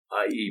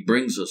 i.e.,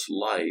 brings us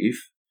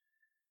life,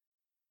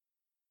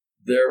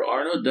 there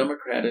are no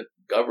democratic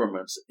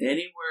governments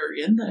anywhere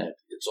in that.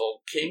 It's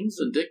all kings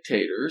and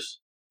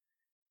dictators.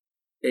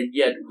 And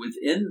yet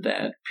within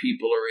that,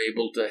 people are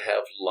able to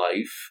have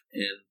life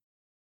and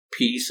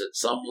peace at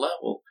some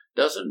level.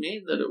 Doesn't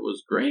mean that it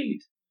was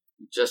great.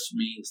 It just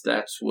means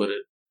that's what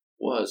it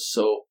was.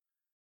 So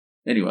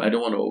anyway, I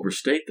don't want to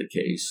overstate the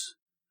case,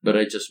 but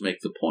I just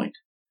make the point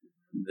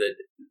that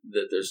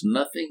there's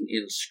nothing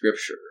in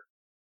Scripture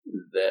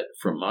that,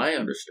 from my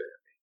understanding,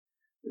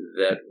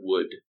 that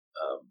would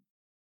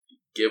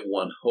give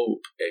one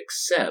hope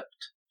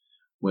except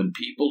when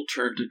people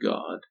turn to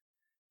God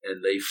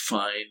and they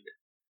find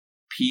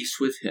peace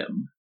with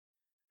Him,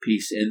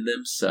 peace in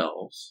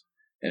themselves,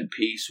 and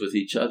peace with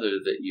each other,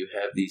 that you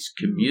have these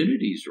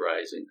communities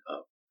rising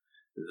up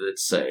that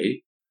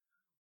say,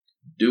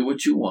 do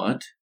what you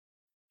want,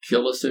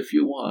 kill us if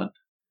you want,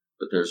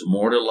 but there's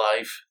more to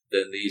life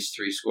than these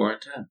 70.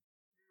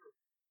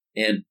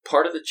 And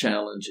part of the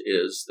challenge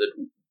is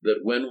that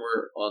when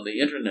we're on the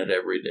internet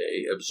every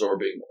day,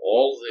 absorbing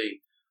all the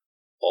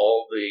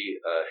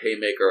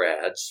haymaker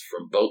ads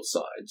from both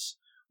sides,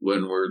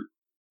 when we're,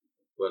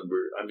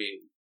 I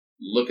mean,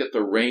 look at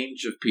the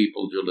range of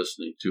people you're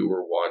listening to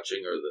or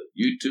watching, or the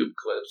YouTube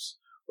clips,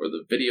 or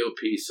the video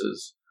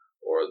pieces,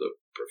 or the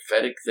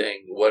prophetic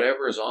thing,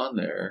 whatever is on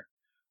there,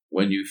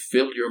 when you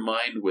fill your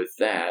mind with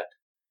that,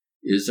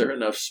 is there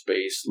enough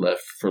space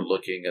left for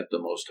looking at the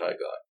Most High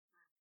God?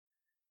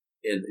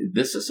 And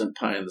this isn't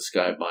pie in the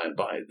sky by and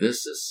by.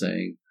 This is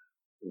saying,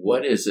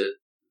 what is it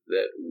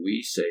that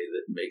we say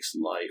that makes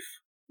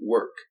life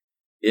work?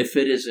 If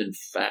it is in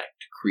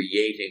fact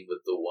creating with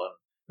the one,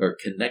 or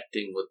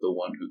connecting with the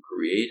one who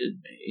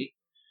created me,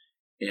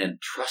 and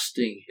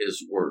trusting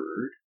his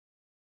word,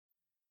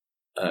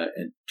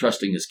 and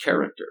trusting his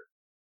character,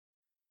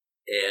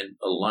 and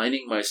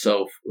aligning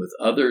myself with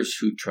others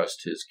who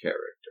trust his character,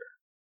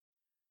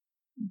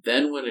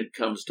 then when it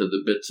comes to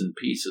the bits and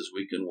pieces,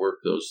 we can work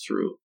those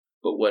through.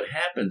 But what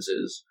happens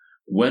is,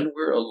 when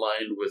we're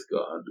aligned with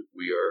God,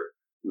 we are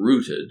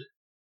rooted,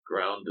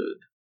 grounded,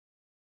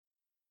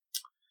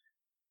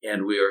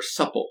 and we are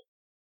supple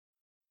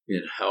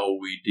in how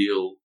we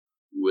deal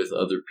with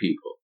other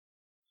people.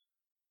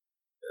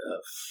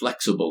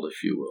 Flexible,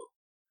 if you will.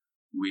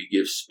 We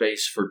give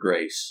space for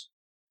grace.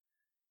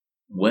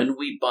 When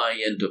we buy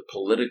into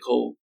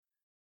political,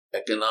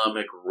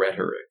 economic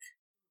rhetoric,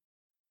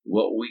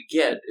 what we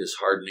get is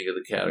hardening of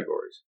the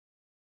categories.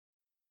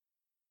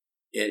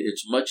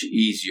 It's much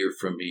easier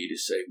for me to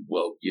say,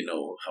 well, you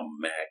know how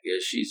Mac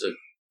is. She's a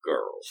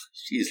girl.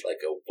 She's like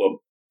a woman.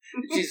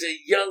 She's a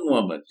young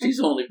woman. She's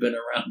only been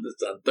around the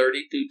sun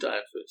 32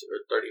 times, or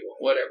 31,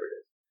 whatever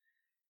it is.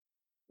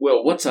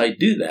 Well, once I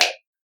do that,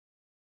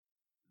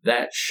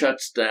 that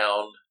shuts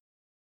down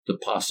the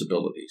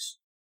possibilities.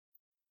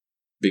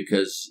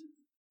 Because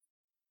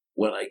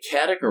when I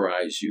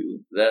categorize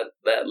you,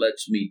 that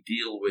lets me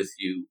deal with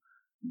you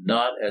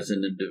not as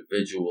an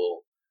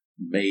individual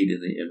made in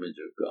the image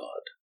of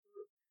God.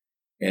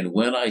 And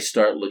when I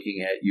start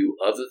looking at you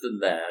other than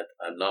that,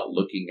 I'm not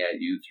looking at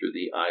you through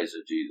the eyes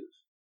of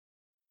Jesus.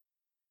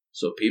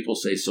 So people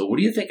say, so what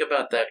do you think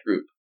about that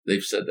group?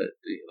 They've said that,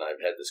 and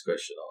I've had this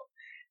question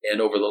on.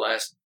 And over the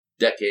last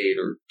decade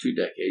or 2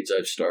 decades,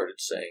 I've started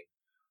saying,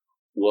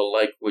 well,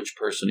 like, which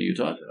person are you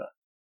talking about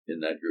in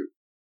that group?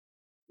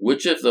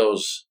 Which of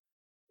those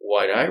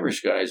white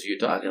Irish guys are you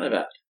talking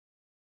about?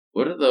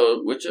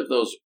 Which of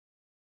those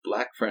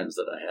black friends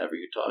that I have are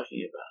you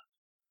talking about?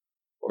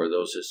 Or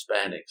those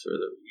Hispanics,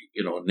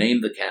 or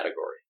name the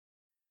category.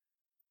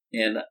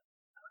 And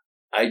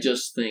I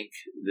just think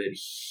that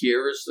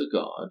here is the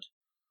God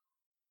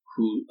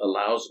who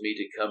allows me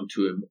to come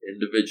to him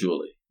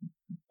individually.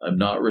 I'm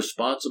not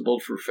responsible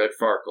for Fred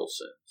Farkle's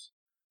sins.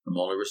 I'm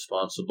only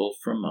responsible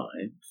for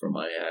mine, for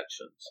my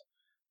actions.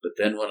 But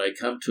then when I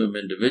come to him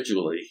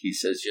individually, he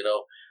says,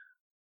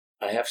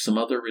 I have some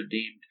other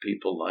redeemed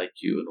people like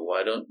you, and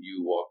why don't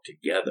you walk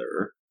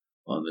together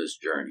on this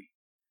journey?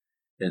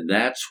 And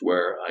that's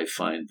where I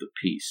find the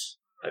peace.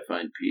 I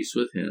find peace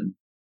with him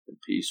and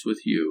peace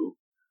with you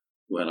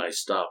when I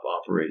stop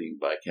operating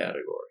by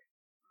category.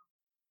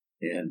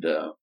 And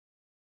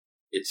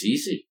it's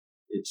easy.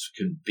 It's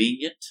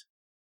convenient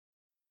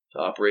to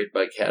operate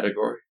by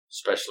category,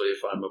 especially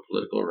if I'm a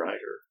political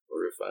writer,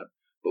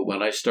 but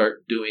when I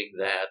start doing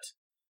that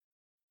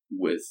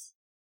with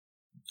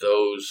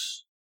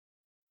those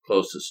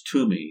closest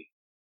to me,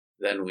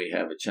 then we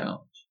have a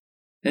challenge.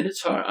 And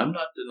it's hard. I'm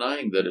not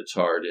denying that it's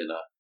hard in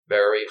a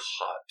very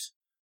hot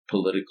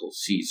political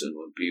season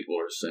when people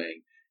are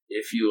saying,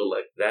 if you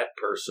elect that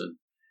person,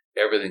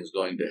 everything's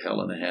going to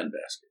hell in a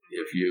handbasket.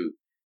 If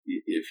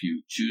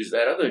you choose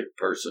that other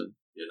person,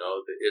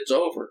 it's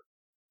over.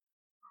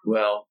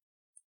 Well,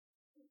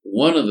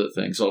 one of the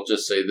things, I'll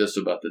just say this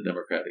about the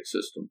democratic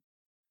system,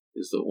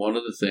 is that one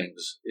of the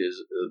things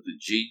is the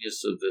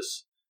genius of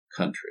this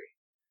country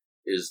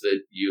is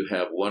that you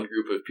have one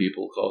group of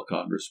people called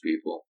Congress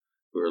people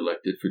who are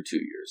elected for 2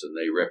 years, and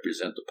they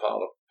represent the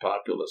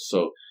populace.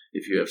 So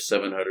if you have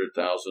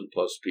 700,000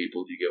 plus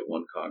people, you get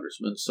one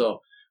congressman.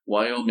 So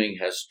Wyoming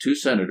has 2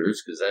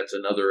 senators, because that's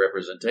another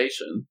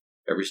representation.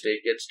 Every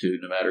state gets 2,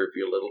 no matter if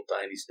you're a little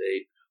tiny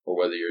state or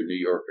whether you're New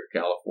York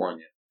or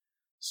California.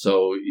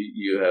 So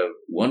you have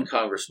 1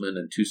 congressman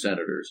and 2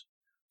 senators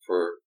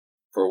for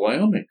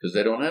Wyoming, because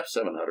they don't have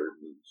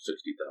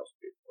 760,000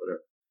 people,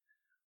 whatever.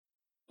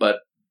 But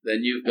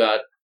then you've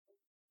got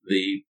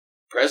the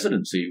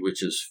presidency,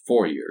 which is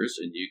 4 years,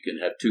 and you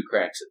can have 2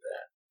 cracks at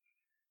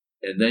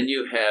that. And then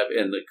you have,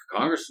 and the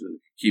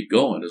congressmen keep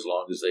going as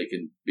long as they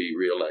can be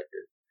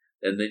reelected.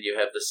 And then you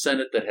have the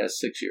Senate that has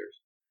 6 years,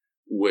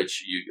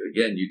 which you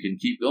can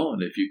keep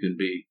going if you can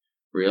be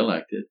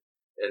reelected.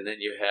 And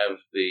then you have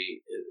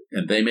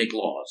and they make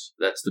laws.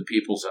 That's the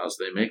people's house.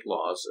 They make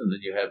laws. And then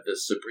you have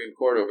this Supreme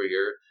Court over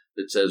here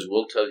that says,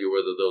 we'll tell you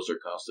whether those are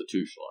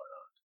constitutional or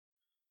not.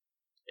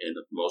 And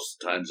most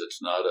times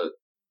it's not a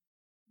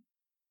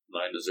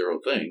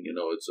 9-0 thing,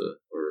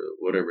 or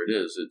whatever it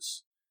is,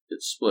 it's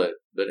split.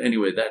 But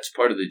anyway, that's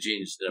part of the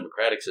genius of the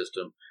democratic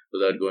system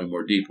without going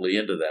more deeply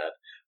into that.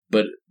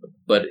 But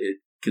it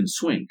can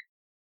swing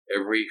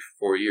every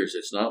 4 years.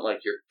 It's not like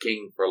you're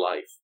king for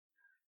life,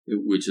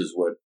 which is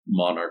what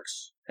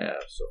monarchs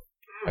have. So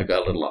I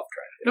got a little off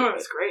track. No, it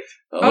was great.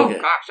 Okay. Oh,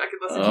 gosh. I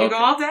could listen to you go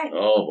all day.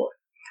 Oh, boy.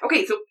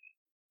 Okay, so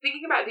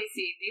thinking about DC,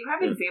 do you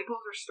have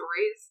examples or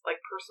stories, like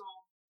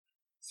personal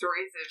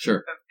stories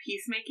of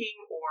peacemaking,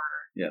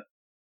 or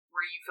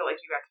where you feel like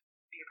you got to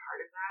be a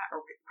part of that,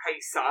 or how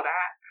you saw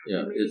that?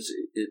 Yeah,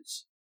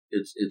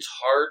 it's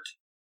hard.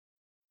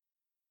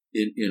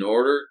 In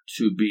order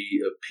to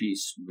be a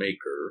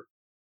peacemaker,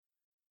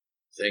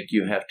 I think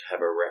you have to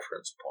have a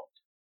reference point.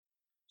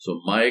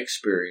 So my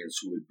experience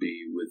would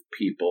be with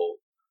people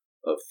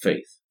of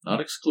faith,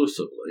 not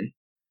exclusively,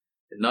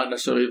 and not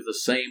necessarily of the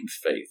same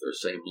faith or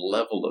same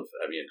level of,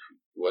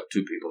 what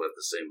two people have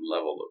the same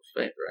level of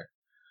faith, right?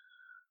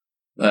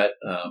 But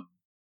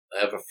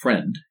I have a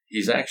friend.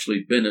 He's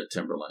actually been at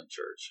Timberline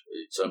Church.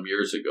 Some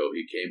years ago,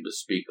 he came to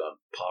speak on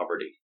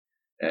poverty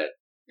at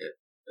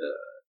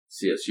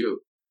CSU.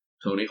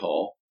 Tony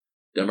Hall,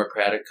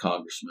 Democratic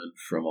congressman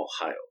from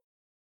Ohio,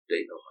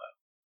 Dayton, Ohio.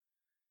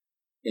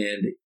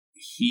 And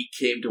he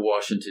came to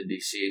Washington,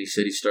 D.C., and he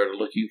said he started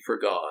looking for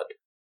God.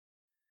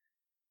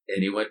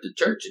 And he went to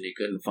church, and he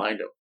couldn't find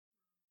him.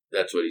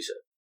 That's what he said.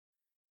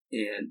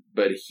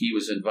 But he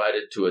was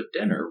invited to a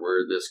dinner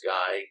where this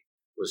guy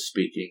was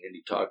speaking, and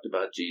he talked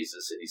about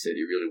Jesus, and he said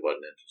he really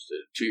wasn't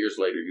interested. 2 years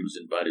later, he was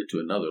invited to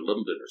another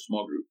little dinner,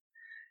 small group.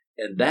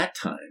 And that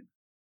time,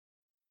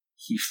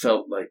 he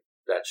felt like,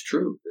 that's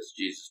true. This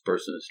Jesus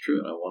person is true,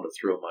 and I want to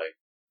throw my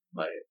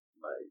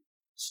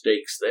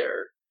stakes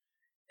there.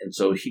 And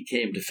so he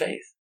came to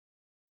faith.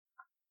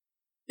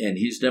 And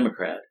he's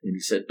Democrat. And he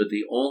said, but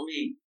the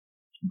only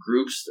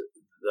groups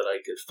that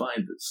I could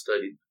find that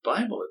studied the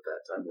Bible at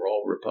that time were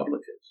all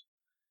Republicans.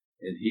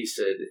 And he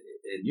said,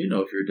 and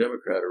if you're a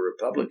Democrat or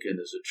Republican,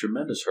 is a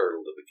tremendous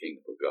hurdle to the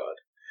kingdom of God.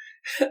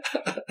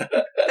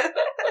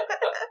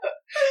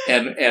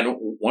 And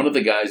one of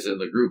the guys in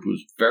the group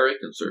who's very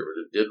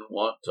conservative didn't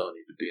want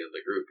Tony to be in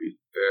the group. He's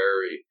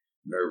very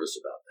nervous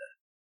about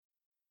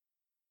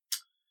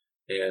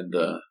that. And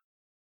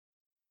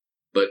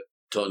but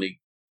Tony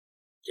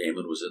came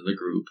and was in the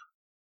group.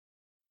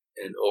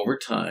 And over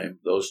time,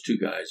 those two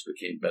guys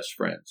became best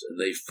friends. And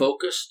they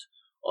focused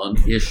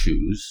on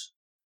issues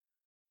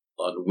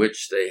on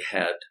which they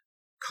had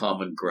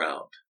common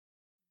ground.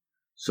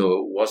 So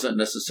it wasn't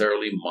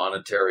necessarily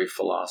monetary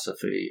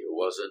philosophy. It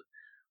wasn't.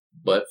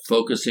 But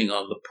focusing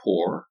on the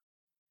poor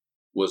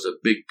was a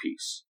big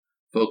piece.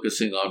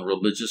 Focusing on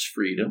religious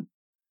freedom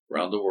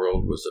around the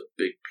world was a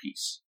big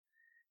piece.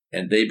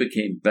 And they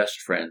became best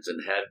friends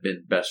and had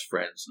been best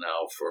friends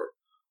now for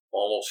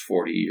almost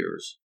 40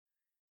 years.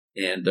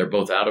 And they're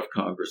both out of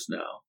Congress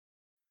now.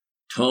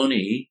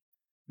 Tony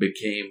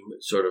became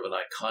sort of an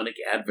iconic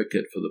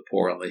advocate for the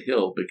poor on the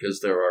Hill because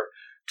there are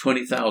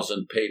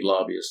 20,000 paid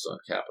lobbyists on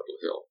Capitol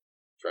Hill,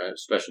 right?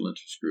 Special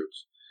interest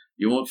groups.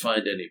 You won't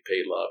find any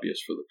paid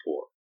lobbyists for the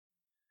poor.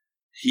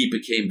 He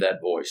became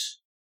that voice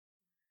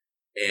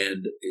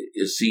and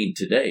is seen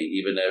today,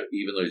 even though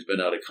he's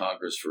been out of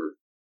Congress for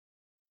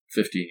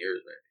 15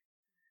 years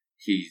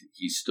maybe.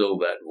 He's still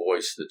that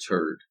voice that's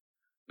heard.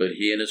 But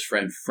he and his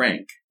friend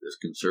Frank, this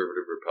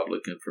conservative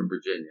Republican from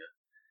Virginia,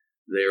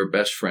 they are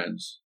best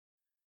friends.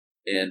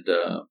 And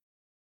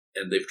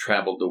they've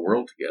traveled the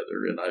world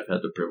together, and I've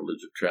had the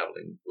privilege of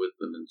traveling with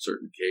them on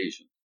certain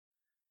occasions.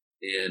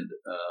 And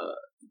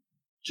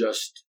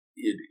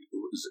it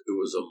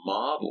was a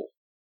model.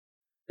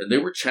 And they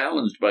were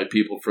challenged by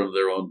people from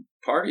their own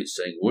parties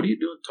saying, what are you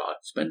doing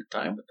spending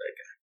time with that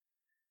guy?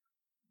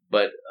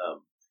 But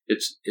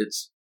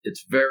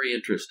it's very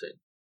interesting.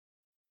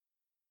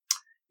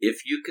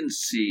 If you can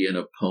see an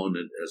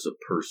opponent as a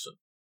person,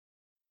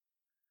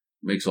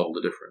 it makes all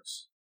the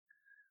difference.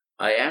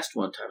 I asked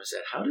one time, I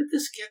said, how did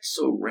this get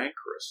so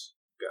rancorous?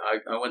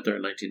 I went there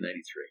in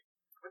 1993.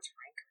 What's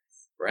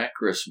rancorous?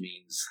 Rancorous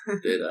means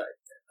that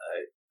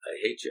I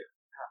hate you.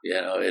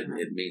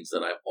 It means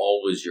that I'm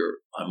always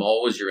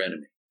your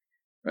enemy,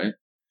 right?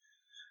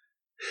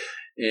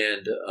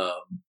 And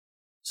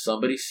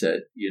somebody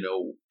said,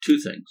 two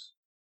things.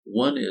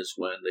 One is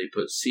when they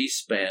put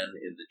C-SPAN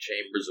in the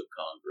chambers of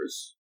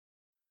Congress,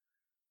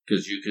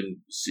 because you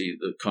can see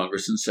the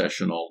Congress in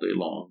session all day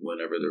long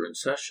whenever they're in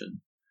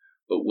session.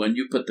 But when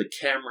you put the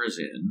cameras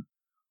in,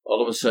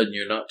 all of a sudden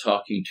you're not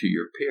talking to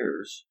your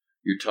peers.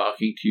 You're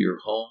talking to your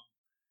home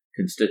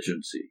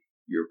constituency,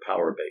 your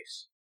power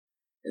base.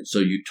 And so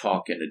you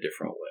talk in a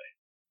different way.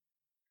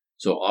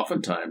 So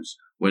oftentimes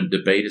when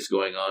debate is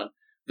going on,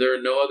 there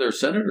are no other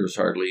senators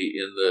hardly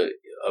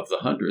of the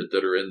 100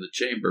 that are in the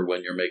chamber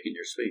when you're making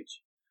your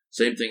speech.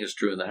 Same thing is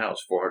true in the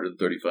House,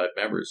 435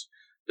 members.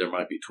 There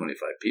might be 25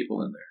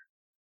 people in there,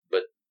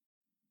 but,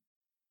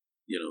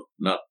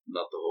 not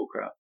the whole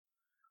crowd.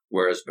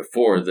 Whereas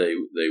before they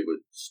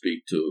would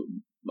speak to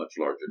much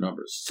larger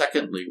numbers.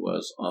 Secondly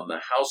was on the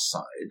House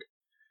side,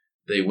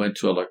 they went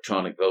to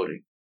electronic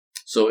voting.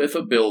 So if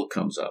a bill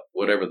comes up,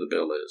 whatever the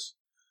bill is,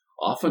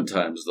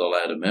 oftentimes they'll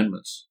add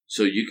amendments.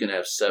 So you can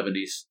have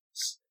 70,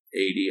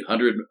 80,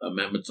 100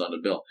 amendments on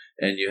a bill,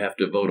 and you have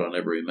to vote on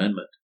every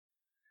amendment.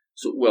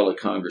 So, a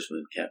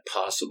congressman can't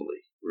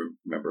possibly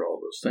remember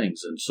all those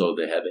things. And so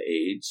they have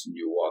aides, and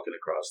you're walking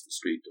across the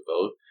street to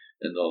vote,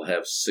 and they'll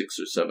have 6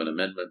 or 7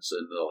 amendments,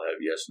 and they'll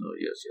have yes, no,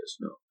 yes, yes,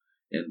 no.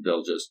 And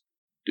they'll just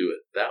do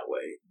it that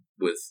way.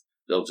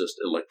 They'll just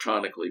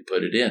electronically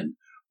put it in,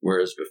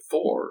 whereas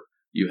before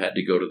you had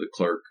to go to the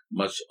clerk,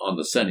 much on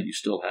the Senate, you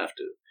still have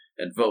to,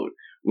 and vote.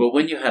 Well,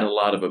 when you had a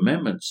lot of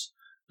amendments,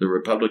 the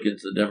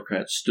Republicans and the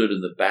Democrats stood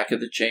in the back of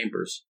the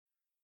chambers,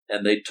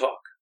 and they'd talk.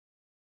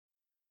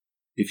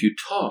 If you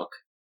talk,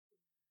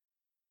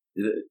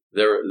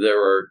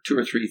 there are 2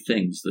 or 3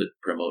 things that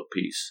promote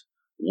peace.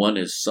 One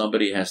is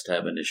somebody has to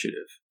have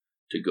initiative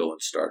to go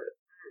and start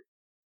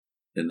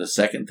it. And the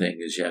second thing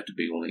is you have to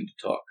be willing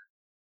to talk.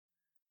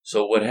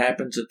 So what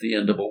happens at the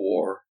end of a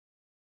war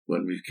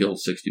when we've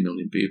killed 60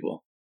 million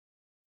people?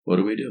 What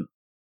do?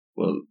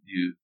 Well,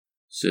 you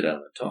sit down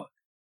and talk.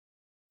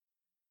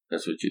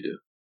 That's what you do.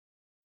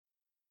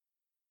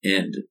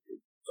 And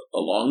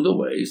along the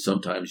way,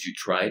 sometimes you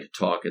try to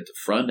talk at the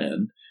front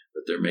end,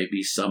 but there may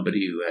be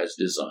somebody who has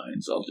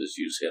designs. I'll just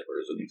use Hitler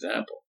as an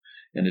example.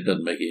 And it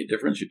doesn't make any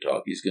difference you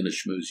talk. He's going to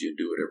schmooze you and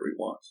do whatever he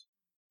wants.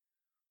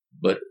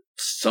 But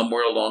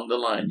somewhere along the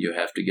line, you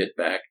have to get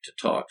back to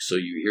talk. So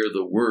you hear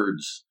the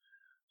words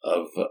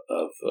of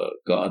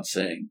God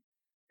saying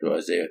to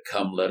Isaiah,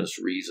 "Come, let us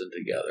reason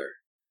together.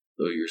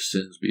 Though your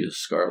sins be as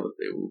scarlet,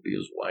 they will be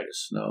as white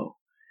as snow."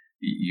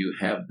 You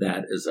have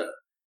that as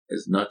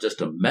not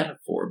just a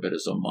metaphor, but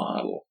as a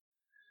model.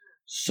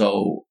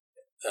 So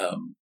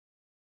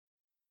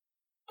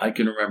I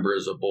can remember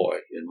as a boy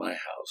in my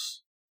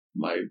house,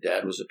 my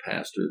dad was a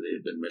pastor. They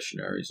had been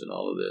missionaries and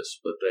all of this,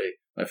 but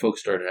my folks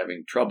started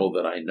having trouble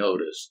that I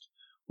noticed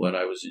when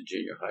I was in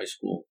junior high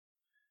school.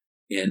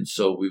 And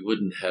so we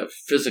wouldn't have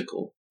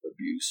physical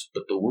abuse,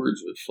 but the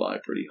words would fly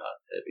pretty hot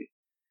and heavy.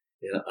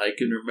 And I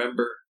can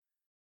remember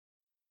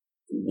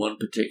one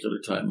particular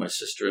time my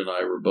sister and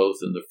I were both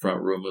in the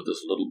front room of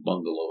this little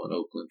bungalow in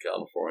Oakland,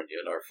 California,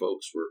 and our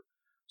folks were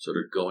sort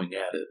of going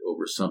at it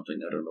over something.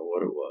 I don't know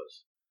what it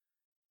was.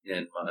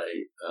 And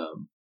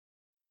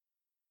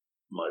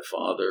my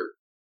father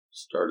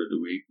started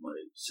to weep. My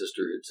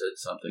sister had said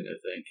something, I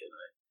think,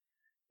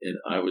 and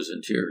I was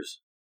in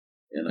tears.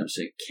 And I'm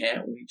saying,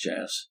 can't we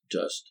just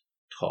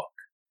talk?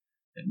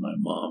 And my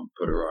mom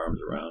put her arms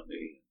around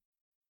me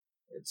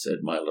and said,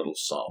 "My little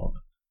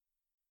Solomon,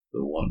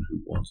 the one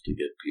who wants to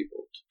get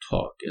people to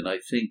talk." And I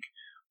think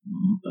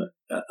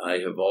I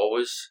have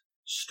always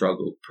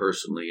struggled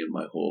personally in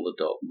my whole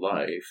adult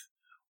life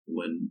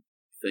when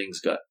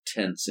things got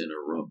tense in a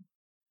room,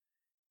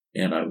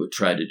 and I would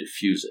try to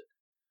diffuse it.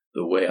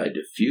 The way I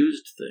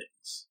diffused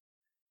things,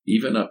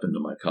 even up into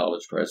my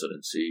college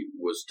presidency,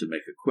 was to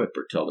make a quip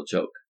or tell a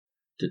joke,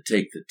 to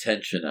take the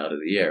tension out of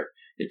the air.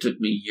 It took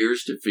me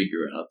years to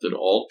figure out that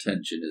all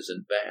tension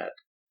isn't bad.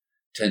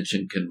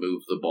 Tension can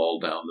move the ball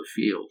down the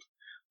field,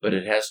 but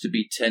it has to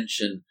be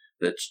tension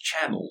that's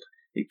channeled.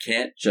 It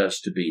can't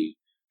just be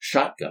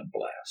shotgun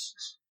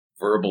blasts,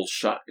 verbal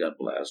shotgun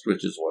blast,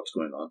 which is what's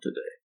going on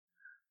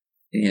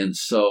today. And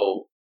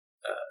so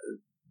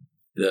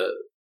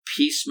the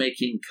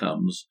peacemaking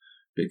comes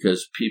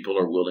because people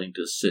are willing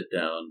to sit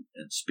down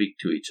and speak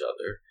to each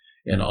other.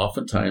 And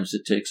oftentimes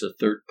it takes a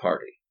third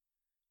party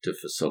to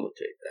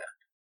facilitate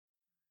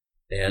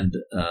that. And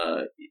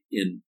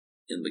in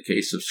the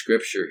case of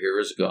Scripture, here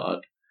is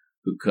God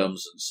who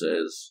comes and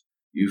says,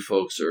 "You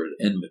folks are at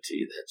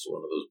enmity." That's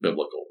one of those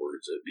biblical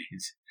words. It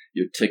means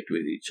you're ticked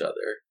with each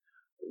other.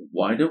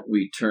 Why don't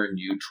we turn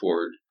you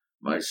toward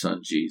my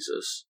son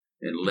Jesus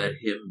and let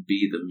him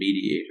be the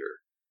mediator?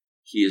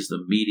 He is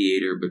the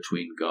mediator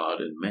between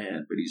God and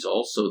man, but he's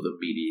also the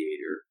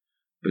mediator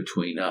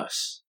between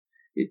us.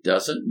 It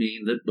doesn't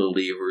mean that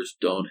believers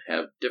don't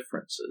have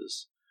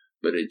differences,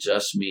 but it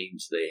just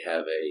means they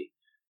have a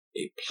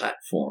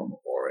platform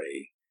or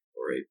a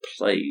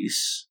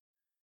place,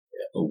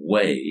 a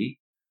way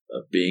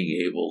of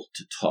being able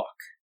to talk.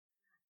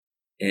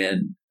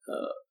 And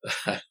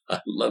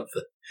I love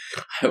that.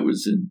 I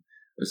was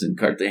in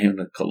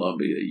Cartagena,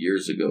 Colombia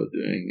years ago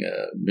doing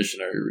a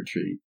missionary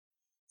retreat,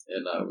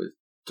 and I was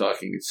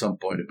talking at some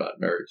point about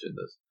marriage, and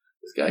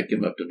this guy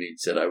came up to me and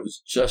said, "I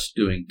was just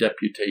doing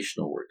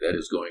deputational work," that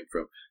is going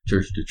from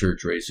church to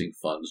church raising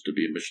funds to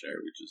be a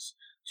missionary, which is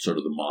sort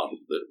of the model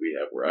that we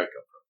have where I come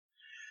from.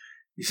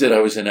 He said,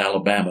 "I was in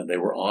Alabama, and they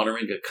were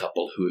honoring a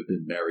couple who had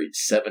been married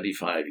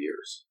 75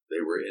 years. They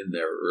were in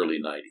their early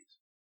 90s.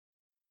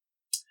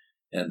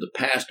 And the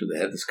pastor, they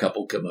had this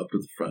couple come up to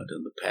the front,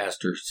 and the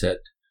pastor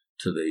said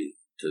to the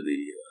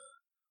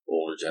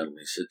older gentleman,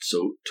 he said,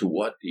 "So to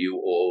what do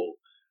you owe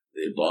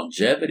the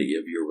longevity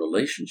of your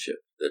relationship?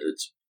 That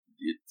it's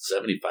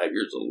 75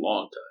 years is a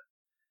long time."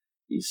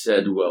 He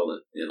said,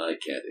 "Well," and I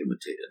can't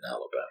imitate an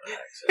Alabama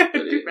accent,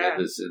 but in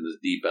this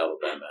deep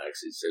Alabama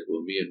accent, he said,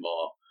 "Well, me and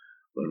Ma,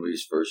 when we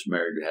was first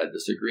married, we had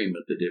this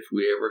agreement that if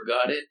we ever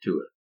got into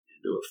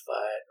a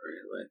fight or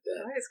anything like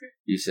that,"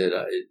 he said,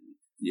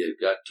 "it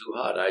got too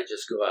hot, I'd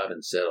just go out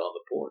and sit on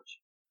the porch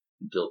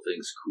until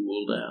things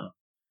cool down.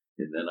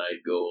 And then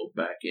I'd go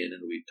back in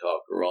and we'd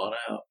talk her on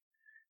out."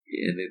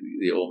 And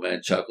the old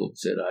man chuckled and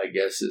said, "I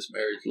guess this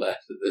marriage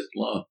lasted this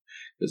long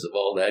because of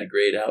all that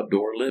great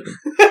outdoor living."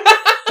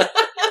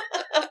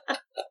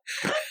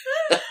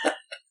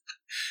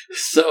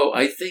 So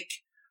I think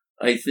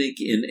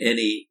in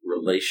any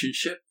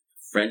relationship,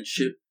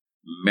 friendship,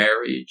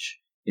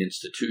 marriage,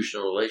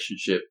 institutional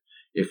relationship,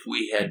 if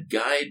we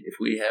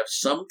have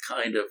some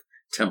kind of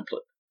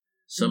template,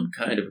 some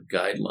kind of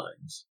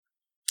guidelines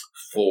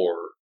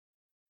for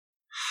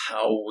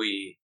how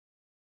we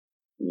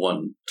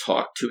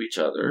talk to each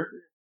other,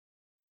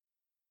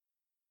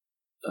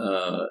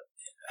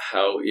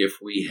 how if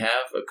we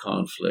have a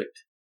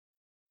conflict,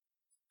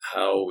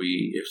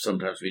 if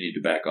sometimes we need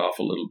to back off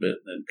a little bit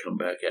and then come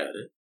back at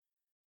it,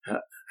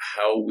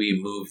 how we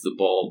move the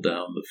ball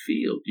down the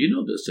field. You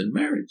know this in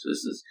marriage.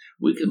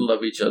 We can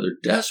love each other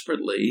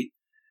desperately,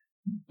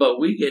 but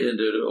we get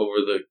into it over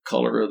the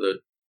color of the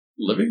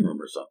living room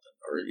or something,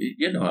 or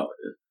you know how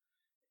it is.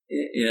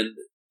 And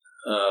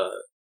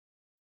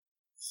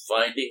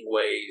finding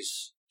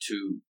ways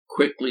to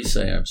quickly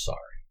say I'm sorry,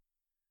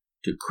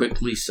 to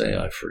quickly say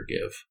I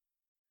forgive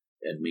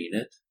and mean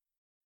it,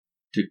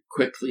 to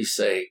quickly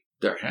say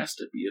there has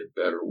to be a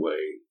better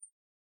way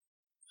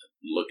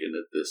looking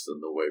at this than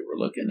the way we're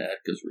looking at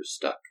because we're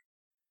stuck.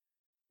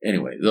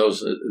 Anyway,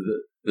 those are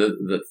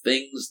the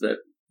things that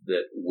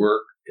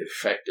work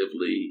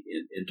effectively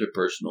in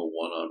interpersonal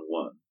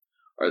one-on-one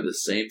are the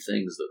same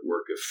things that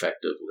work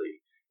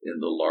effectively in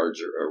the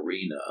larger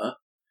arena,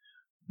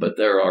 but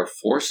there are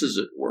forces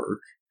at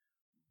work,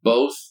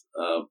 both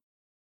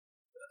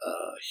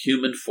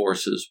human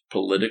forces,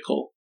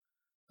 political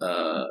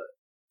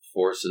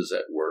forces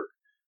at work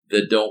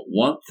that don't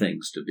want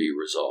things to be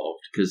resolved,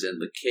 because in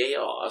the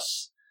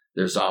chaos,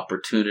 there's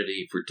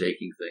opportunity for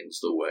taking things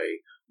the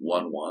way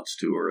one wants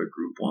to or a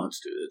group wants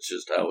to. It's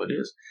just how it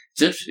is.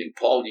 It's interesting.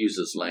 Paul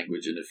uses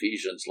language in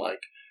Ephesians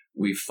like,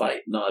 we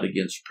fight not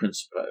against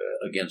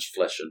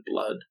flesh and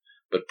blood,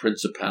 but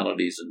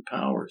principalities and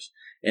powers.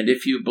 And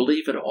if you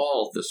believe at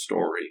all the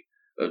story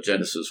of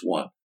Genesis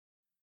 1,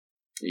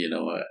 you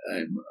know,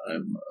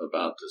 I'm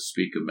about to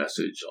speak a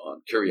message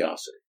on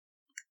curiosity.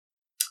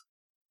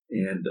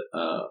 And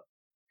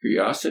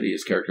curiosity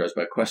is characterized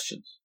by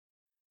questions.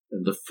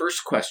 And the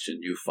first question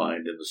you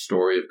find in the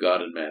story of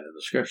God and man in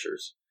the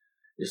scriptures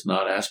is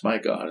not asked by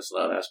God, it's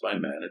not asked by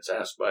man, it's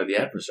asked by the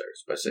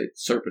adversaries, by, say, the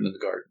serpent in the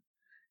garden.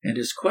 And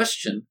his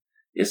question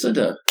isn't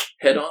a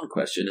head-on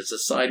question, it's a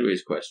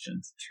sideways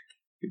question.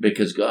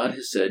 Because God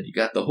has said, you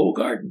got the whole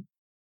garden.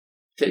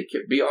 Take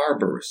care, be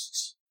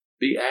arborists,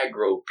 be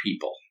agro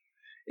people.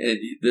 And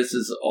this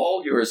is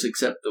all yours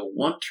except the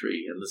one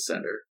tree in the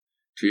center,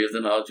 tree of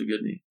the knowledge of good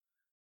and evil.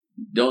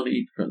 Don't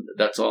eat from it.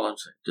 That's all I'm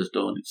saying. Just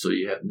don't eat. So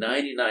you have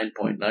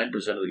 99.9% of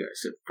the guys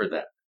except for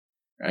that,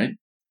 right?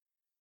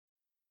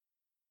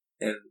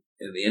 And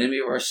the enemy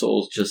of our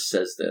souls just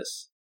says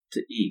this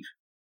to Eve.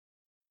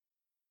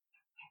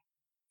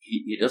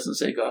 He doesn't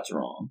say God's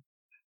wrong.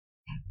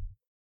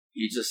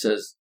 He just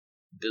says,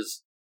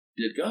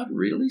 did God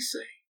really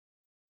say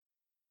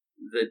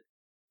that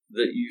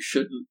you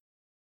shouldn't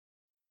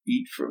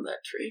eat from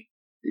that tree?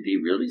 Did he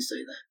really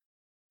say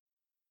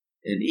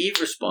that? And Eve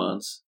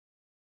responds,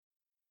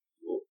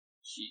 well,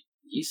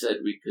 he said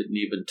we couldn't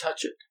even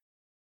touch it,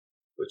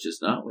 which is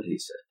not what he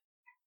said,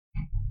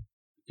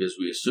 because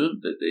we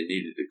assumed that they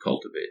needed to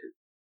cultivate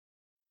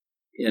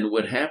it. And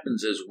what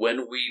happens is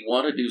when we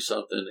want to do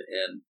something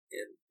and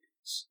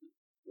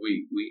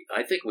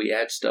I think we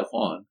add stuff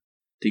on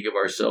to give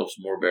ourselves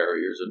more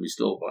barriers, and we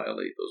still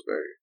violate those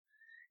barriers.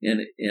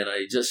 And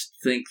I just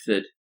think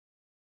that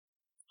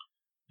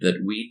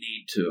we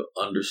need to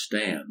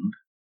understand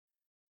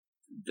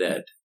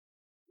that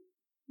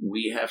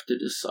we have to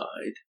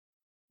decide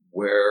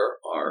where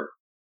our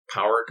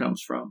power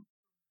comes from,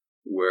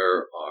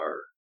 where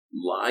our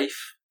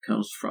life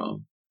comes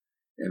from,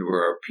 and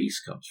where our peace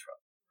comes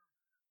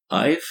from.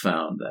 I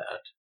found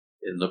that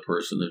in the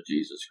person of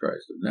Jesus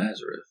Christ of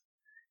Nazareth.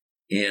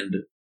 And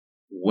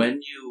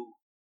when you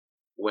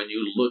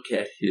look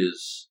at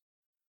his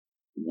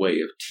way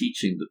of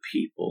teaching the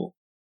people,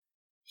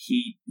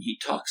 he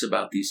talks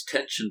about these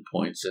tension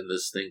points in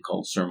this thing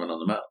called Sermon on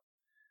the Mount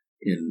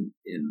in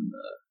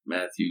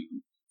Matthew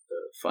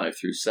 5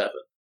 through 7.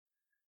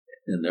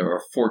 And there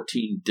are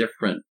 14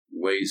 different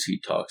ways he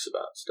talks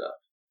about stuff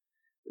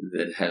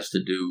that has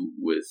to do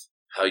with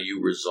how you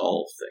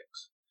resolve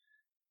things.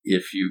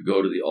 If you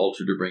go to the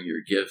altar to bring your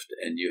gift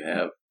and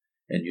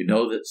you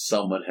know that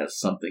someone has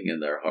something in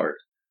their heart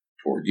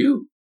toward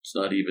you,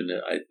 I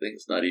think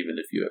it's not even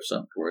if you have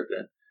something toward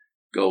them,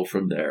 go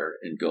from there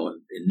and go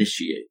and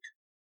initiate.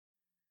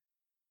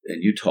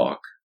 And you talk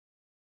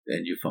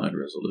and you find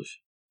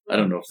resolution. I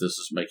don't know if this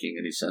is making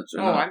any sense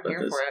or not. I'm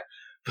here for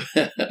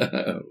it.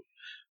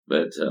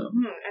 But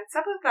and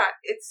some of that,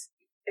 it's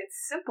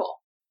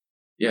simple.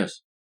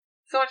 Yes.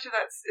 So much of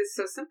that is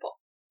so simple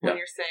when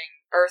you're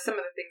saying, or some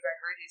of the things I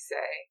heard you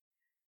say.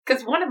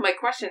 Because one of my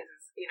questions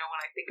is,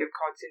 when I think of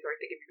college students, or I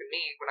think of even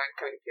me, when I'm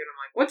coming to you, and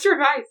I'm like, what's your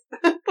advice?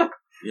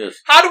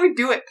 Yes. How do we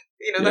do it?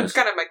 That's Yes.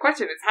 kind of my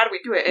question, is how do we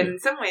do it? And Yeah.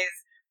 in some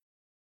ways,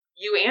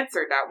 you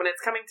answered that when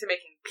it's coming to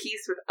making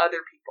peace with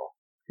other people.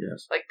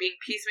 Yes. Like being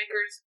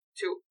peacemakers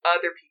to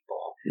other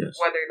people. Yes.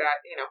 Whether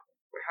that,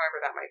 however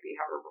that might be,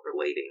 however we're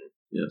relating.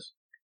 Yes.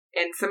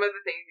 And some of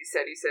the things you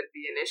said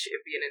be an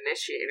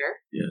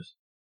initiator. Yes.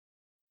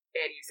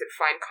 And you said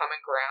find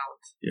common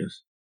ground.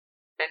 Yes.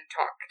 And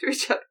talk to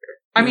each other.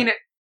 I mean,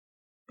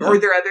 are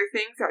there other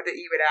things that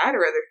you would add,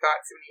 or other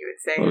thoughts when you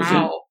would say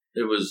how?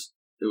 It was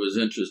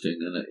interesting,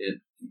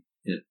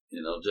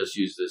 and I'll just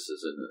use this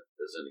as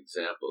an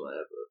example. I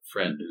have a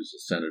friend who's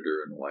a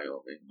senator in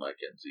Wyoming,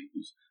 Mike Enzi,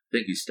 I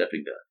think he's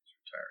stepping down, he's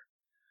retiring.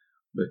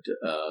 But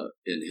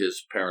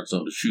his parents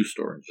owned a shoe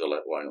store in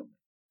Gillette, Wyoming.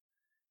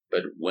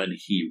 But when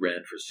he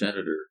ran for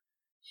senator,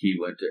 he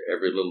went to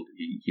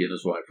he and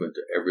his wife went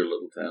to every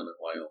little town in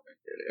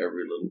Wyoming, at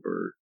every little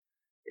burg,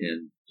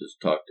 and just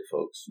talked to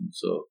folks.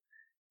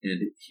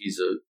 And he's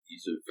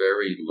a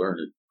very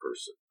learned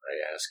person.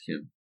 I asked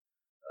him,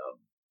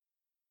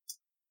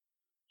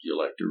 do you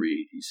like to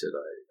read? He said,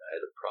 I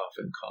had a prof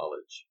in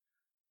college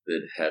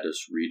that had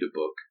us read a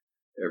book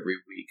every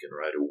week and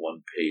write a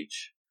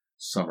one-page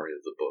summary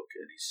of the book.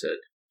 And he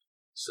said,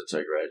 since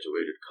I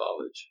graduated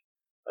college,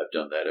 I've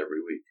done that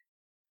every week.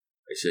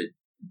 I said,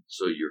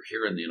 so you're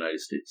here in the United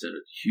States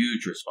Senate,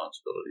 huge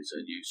responsibilities,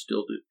 and you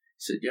still do?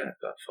 He said, yeah,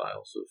 I've got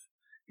files of.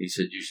 He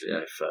said, usually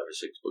I have 5 or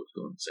 6 books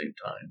going at the same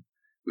time,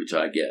 which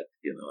I get,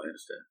 I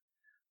understand.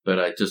 But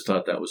I just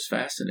thought that was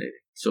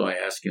fascinating. So I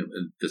asked him,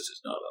 and this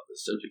is not on the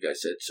subject, I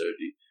said, so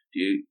do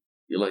you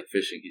like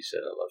fishing? He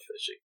said, I love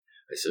fishing.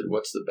 I said,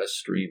 what's the best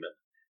stream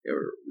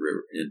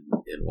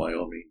in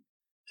Wyoming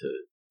to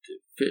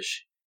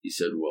fish? He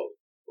said, well,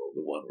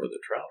 the one where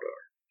the trout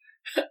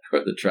are,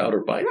 or the trout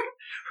are biting,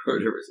 or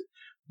whatever it is.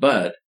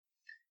 But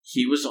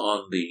he was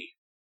on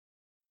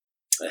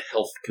a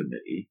health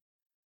committee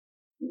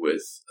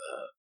with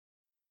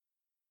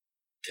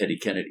Teddy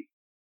Kennedy.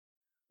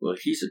 Well,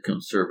 he's a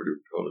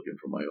conservative Republican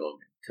from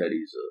Wyoming.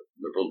 Teddy's a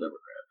liberal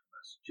Democrat from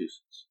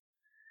Massachusetts.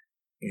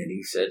 And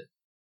he said,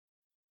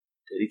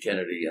 Teddy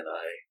Kennedy and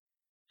I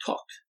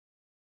talked.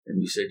 And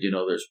we said,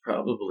 there's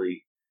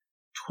probably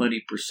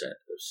 20%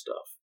 of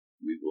stuff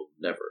we will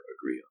never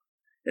agree on.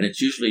 And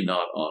it's usually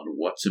not on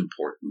what's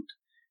important.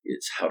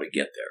 It's how to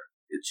get there.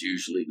 It's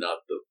usually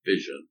not the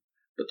vision,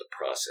 but the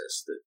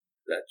process.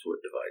 That's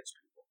what divides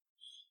people.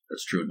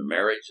 That's true in a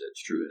marriage.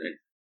 That's true in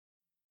anything.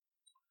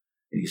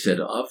 And he said,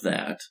 of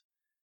that,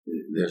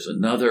 there's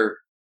another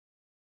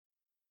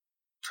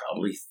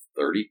probably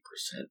 30%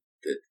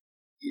 that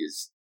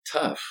is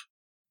tough,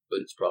 but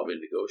it's probably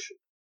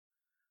negotiable.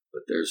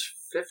 But there's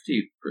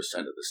 50%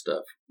 of the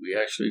stuff we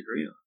actually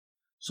agree on.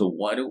 So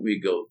why don't we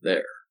go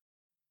there?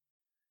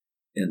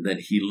 And then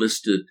he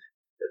listed,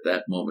 at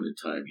that moment in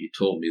time, he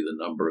told me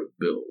the number of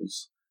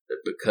bills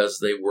that because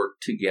they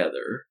worked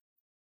together,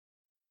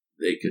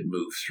 they could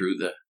move through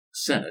the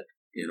Senate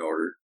in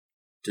order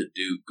to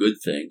do good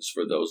things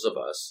for those of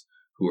us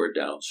who are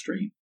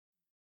downstream.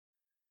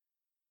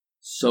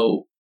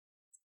 So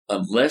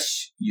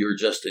unless you're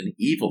just an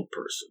evil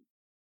person,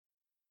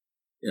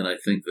 and I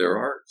think there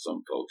are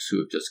some folks who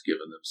have just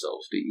given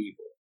themselves to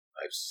evil.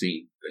 I've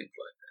seen things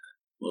like that.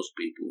 Most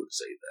people would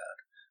say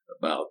that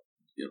about,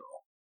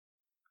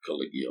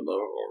 Caligula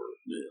or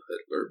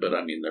Hitler, but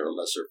I mean, there are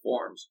lesser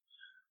forms.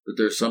 But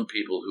there's some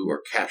people who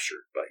are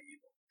captured by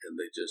evil, and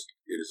it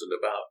isn't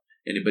about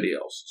anybody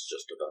else. It's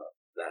just about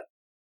that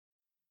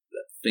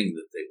thing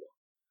that they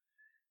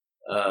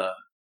want.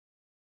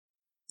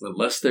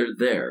 Unless they're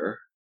there,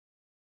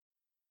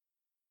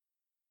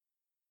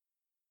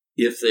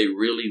 if they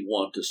really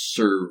want to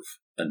serve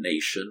a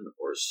nation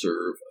or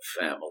serve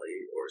a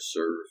family or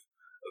serve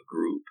a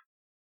group,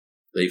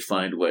 they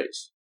find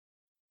ways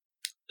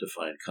to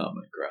find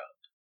common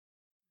ground,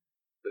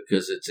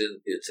 because it's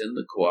in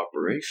the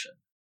cooperation.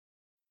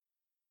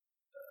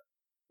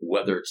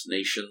 Whether it's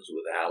nations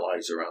with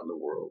allies around the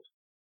world,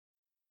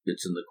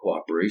 it's in the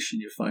cooperation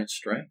you find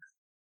strength.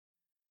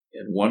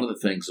 And one of the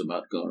things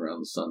about going around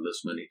the sun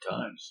this many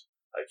times,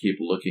 I keep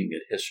looking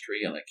at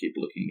history and I keep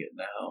looking at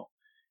now,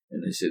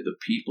 and they say the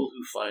people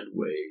who find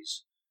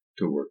ways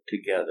to work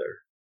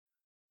together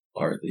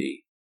are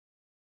the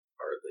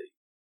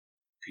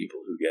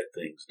people who get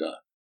things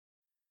done.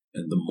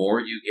 And the more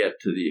you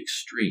get to the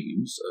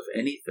extremes of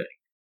anything,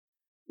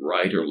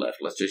 right or left,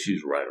 let's just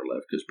use right or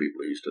left because people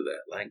are used to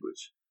that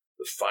language,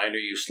 the finer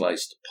you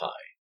slice the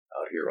pie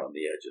out here on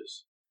the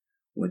edges.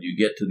 When you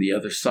get to the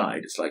other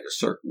side, it's like a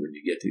circle. When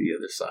you get to the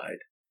other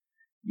side,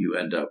 you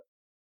end up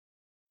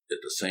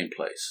at the same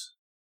place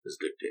as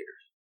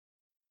dictators.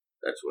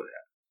 That's what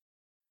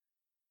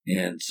happens.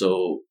 And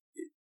so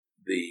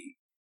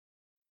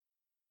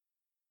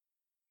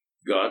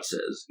God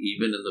says,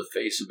 even in the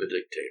face of a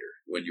dictator,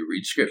 when you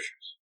read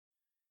scriptures,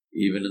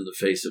 even in the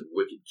face of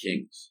wicked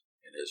kings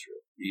in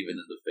Israel, even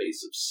in the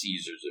face of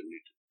Caesars,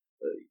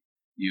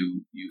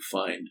 you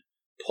find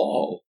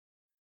Paul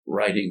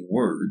writing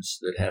words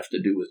that have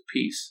to do with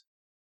peace.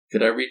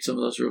 Could I read some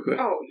of those real quick?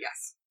 Oh,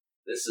 yes.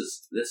 This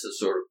is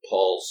sort of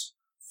Paul's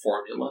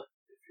formula,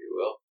 if you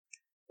will.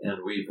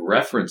 And we've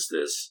referenced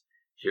this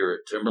here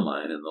at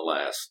Timberline in the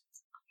last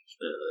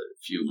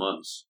few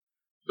months.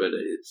 But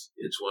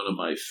it's one of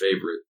my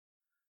favorite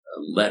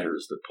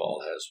letters that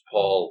Paul has.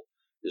 Paul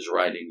is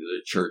writing to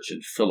the church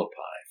in Philippi.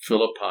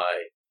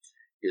 Philippi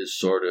is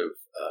sort of,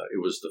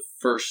 it was the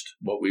first,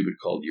 what we would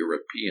call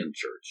European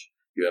church.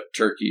 You have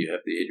Turkey, you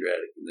have the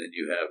Adriatic, and then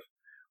you have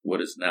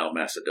what is now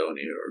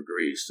Macedonia or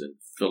Greece, and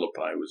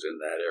Philippi was in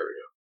that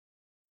area.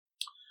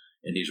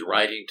 And he's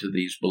writing to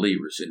these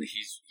believers, and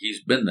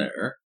he's been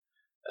there.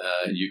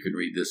 You can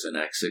read this in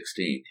Acts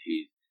 16.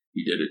 He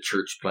did a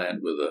church plant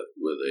with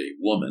a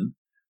woman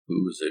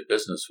who was a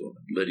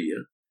businesswoman,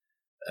 Lydia.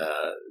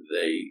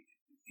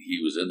 He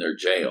was in their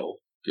jail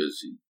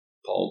because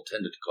Paul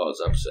tended to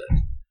cause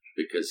upset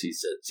because he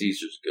said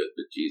Caesar's good,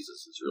 but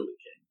Jesus is really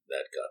king.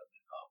 That got him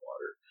in hot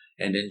water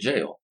and in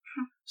jail.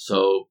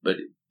 So, but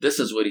this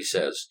is what he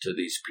says to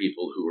these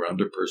people who are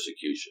under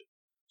persecution.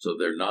 So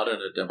they're not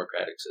in a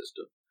democratic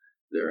system.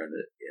 They're in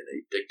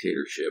a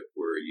dictatorship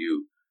where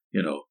you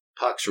know,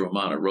 Pax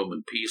Romana,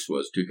 Roman peace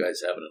was two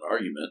guys having an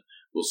argument,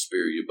 we'll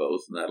spear you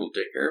both, and that'll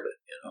take care of it,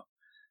 you know.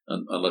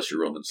 Unless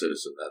you're a Roman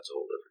citizen, that's a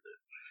whole different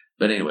thing.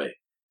 But anyway,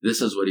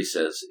 this is what he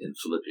says in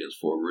Philippians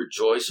 4,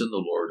 rejoice in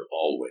the Lord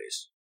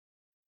always.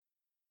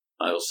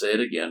 I will say it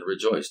again,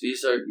 rejoice. And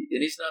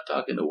he's not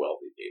talking to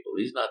wealthy people.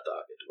 He's not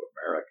talking to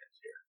Americans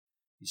here.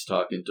 He's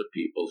talking to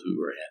people who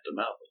are hand to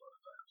mouth a lot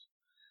of times.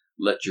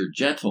 Let your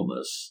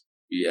gentleness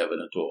be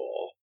evident to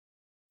all.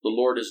 The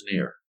Lord is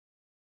near.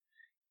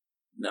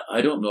 Now,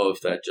 I don't know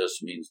if that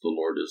just means the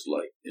Lord is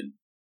like in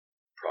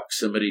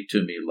proximity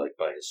to me, like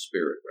by his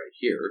Spirit right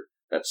here.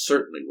 That's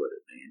certainly what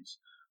it means.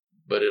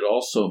 But it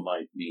also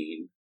might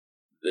mean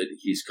that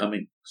he's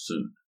coming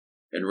soon.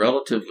 And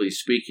relatively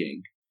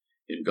speaking,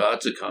 in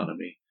God's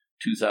economy,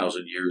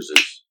 2,000 years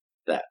is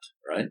that,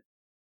 right?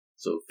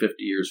 So 50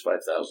 years,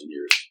 5,000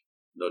 years,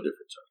 no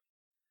difference.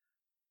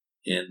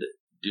 And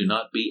do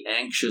not be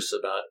anxious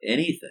about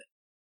anything.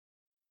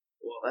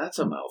 Well, that's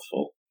a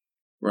mouthful.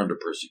 We're under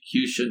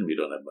persecution. We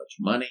don't have much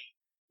money,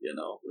 you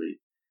know.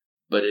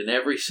 But in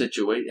every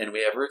situation, and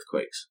we have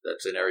earthquakes.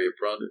 That's an area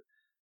prone to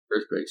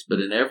earthquakes. But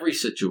in every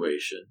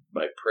situation,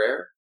 by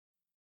prayer,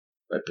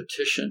 by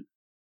petition,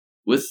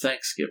 with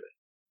thanksgiving,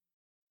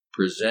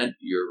 present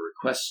your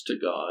requests to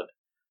God,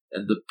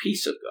 and the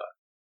peace of God,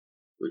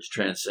 which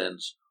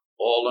transcends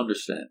all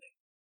understanding.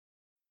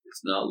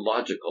 It's not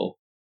logical.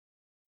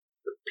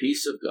 The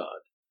peace of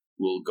God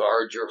will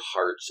guard your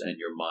hearts and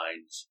your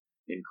minds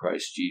in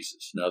Christ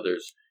Jesus. Now,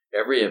 there's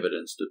every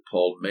evidence that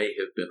Paul may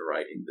have been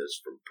writing this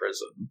from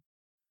prison.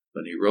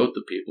 When he wrote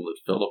the people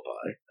at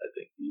Philippi, I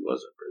think he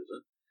was in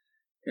prison.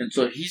 And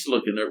so he's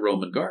looking at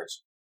Roman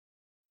guards.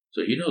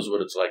 So he knows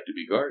what it's like to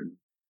be guarded.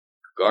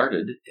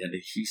 And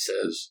he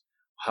says,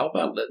 how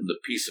about letting the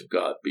peace of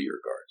God be your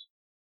guard?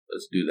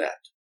 Let's do that.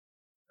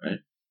 Right?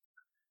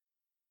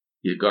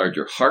 You guard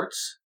your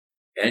hearts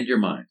and your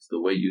minds, the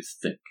way you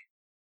think.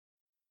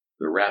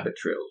 The rabbit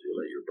trails you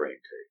let your brain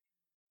take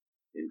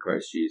in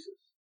Christ Jesus.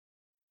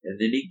 And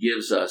then he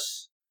gives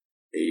us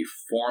a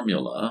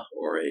formula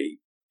or a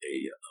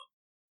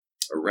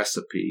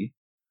recipe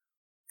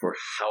for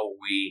how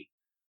we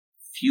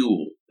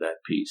fuel that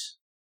peace.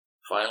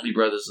 Finally,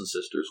 brothers and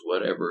sisters,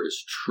 whatever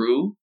is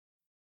true,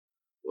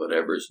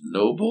 whatever is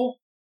noble,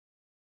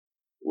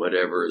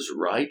 whatever is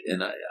right,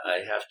 and I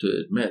have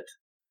to admit,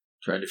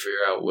 trying to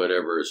figure out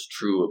whatever is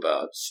true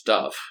about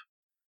stuff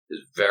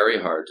is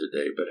very hard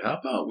today, but how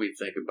about we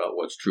think about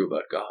what's true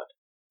about God?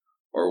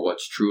 Or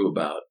what's true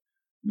about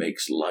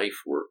makes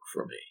life work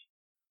for me?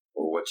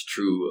 Or what's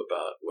true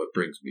about what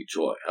brings me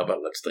joy? How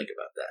about let's think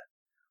about that?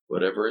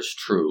 Whatever is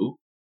true,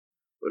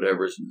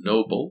 whatever is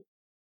noble,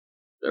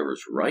 whatever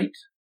is right,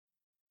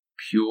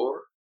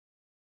 pure,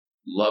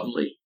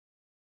 lovely,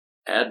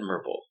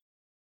 admirable.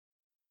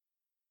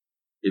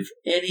 If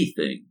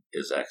anything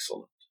is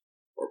excellent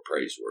or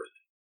praiseworthy,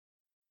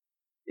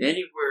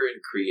 anywhere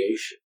in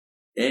creation,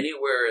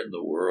 anywhere in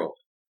the world,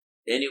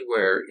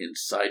 anywhere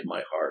inside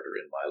my heart or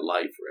in my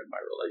life or in my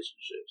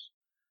relationships,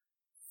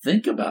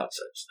 think about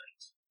such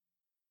things.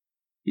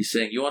 He's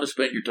saying, you want to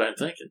spend your time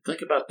thinking?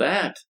 Think about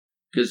that.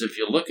 Because if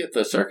you look at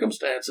the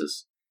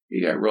circumstances,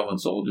 you got Roman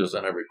soldiers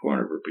on every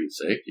corner, for Pete's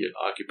sake, you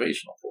have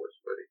occupational force,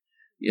 buddy.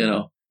 You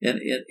know, and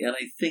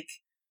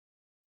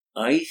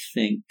I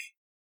think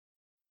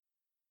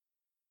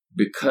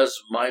because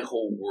my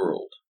whole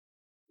world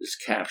is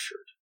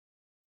captured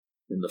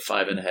in the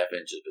 5.5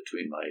 inches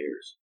between my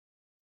ears,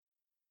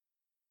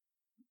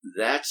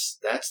 that's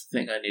the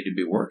thing I need to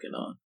be working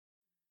on.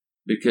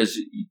 Because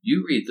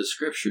you read the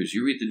scriptures,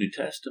 you read the New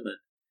Testament,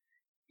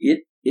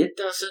 it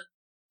doesn't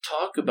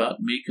talk about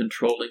me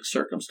controlling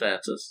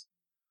circumstances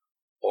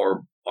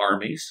or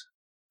armies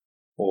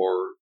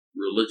or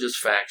religious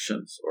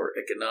factions or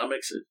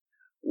economics.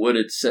 What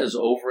it says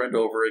over and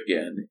over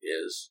again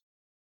is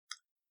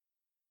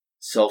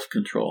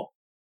self-control.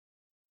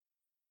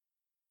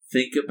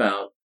 Think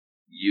about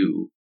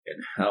you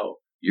and how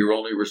you're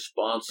only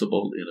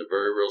responsible in a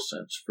very real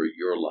sense for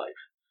your life.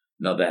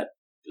 Now that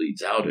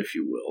bleeds out, if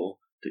you will,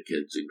 to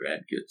kids and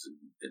grandkids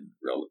and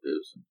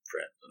relatives and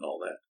friends and all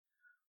that.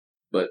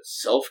 But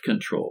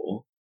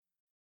self-control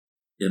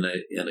in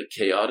a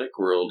chaotic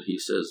world, he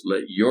says,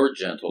 let your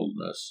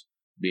gentleness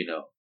be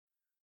known.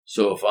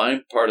 So if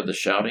I'm part of the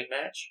shouting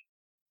match,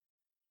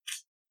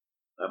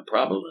 I'm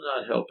probably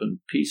not helping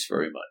peace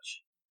very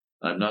much.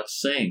 I'm not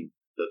saying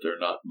that there are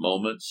not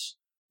moments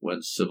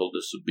when civil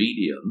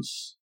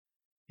disobedience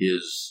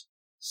is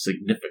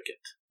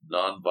significant,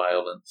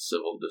 nonviolent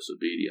civil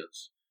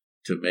disobedience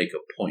to make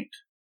a point.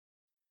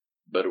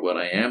 But what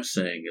I am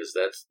saying is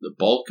that the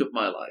bulk of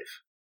my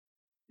life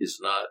is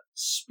not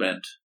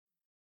spent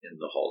in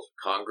the halls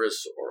of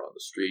Congress or on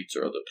the streets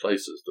or other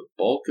places. The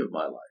bulk of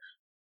my life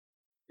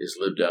is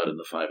lived out in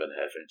the 5.5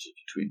 inches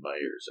between my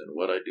ears. And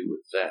what I do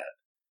with that,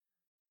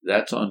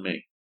 that's on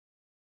me.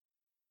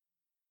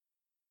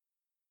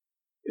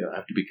 I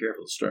have to be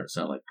careful to start to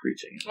sound like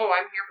preaching. Oh,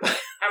 I'm here for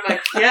that. I'm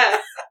like,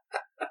 yes.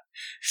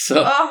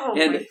 So, oh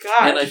and, my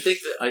gosh. And I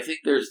think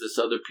there's this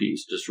other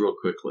piece, just real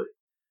quickly.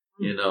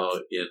 In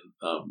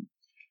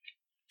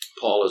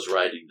Paul is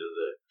writing to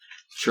the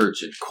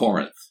church in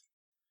Corinth,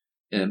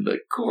 and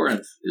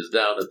Corinth is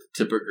down at the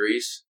tip of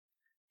Greece,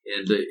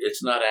 and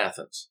it's not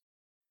Athens.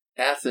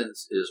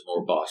 Athens is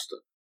more Boston.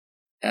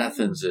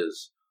 Athens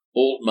is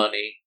old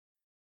money,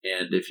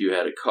 and if you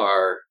had a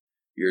car,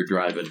 you're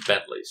driving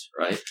Bentleys,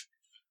 right?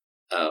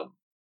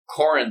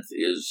 Corinth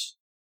is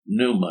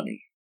new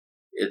money.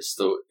 It's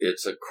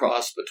a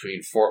cross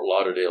between Fort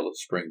Lauderdale at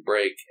spring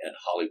break and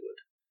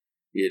Hollywood.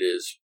 It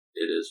is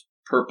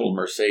purple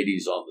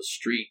Mercedes on the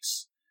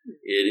streets.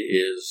 It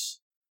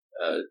is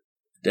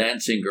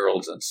dancing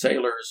girls and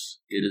sailors.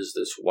 It is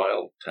this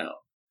wild town.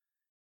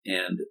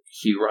 And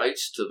he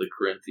writes to the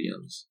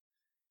Corinthians,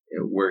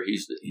 where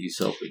he's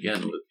helped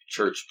again with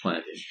church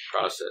planting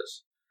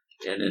process.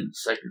 And in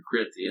 2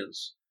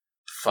 Corinthians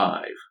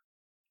 5,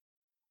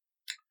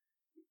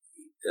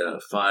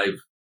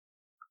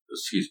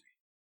 excuse me,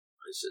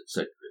 I said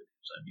 2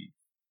 Corinthians, I mean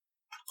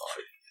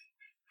 5.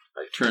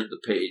 I turned the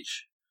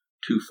page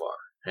too far.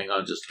 Hang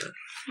on just a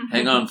minute.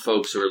 Hang on,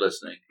 folks who are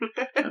listening.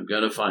 I'm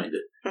going to find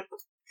it.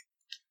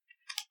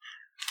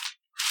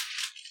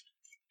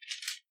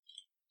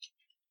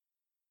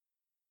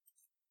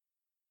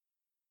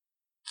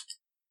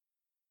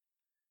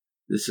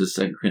 This is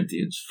 2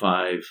 Corinthians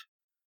 5,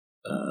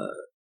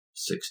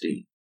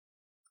 16,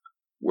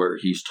 where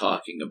he's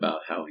talking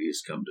about how he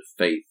has come to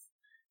faith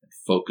and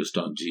focused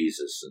on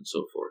Jesus and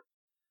so forth.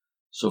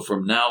 So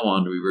from now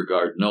on, we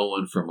regard no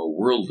one from a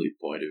worldly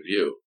point of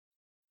view.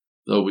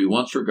 Though we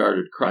once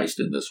regarded Christ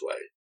in this way,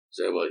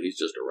 say, well, he's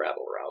just a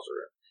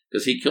rabble-rouser,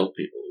 because he killed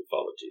people who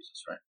followed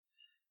Jesus, right?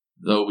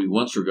 Though we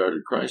once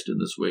regarded Christ in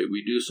this way,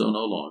 we do so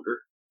no longer.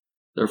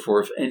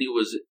 Therefore, if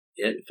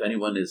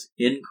anyone is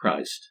in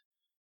Christ,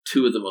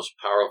 two of the most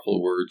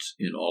powerful words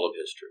in all of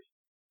history,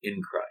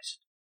 in Christ.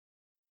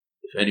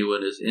 If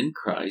anyone is in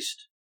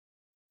Christ,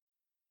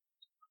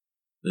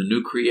 the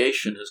new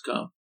creation has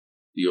come.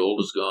 The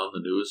old is gone, the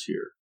new is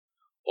here.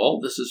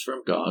 All this is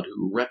from God,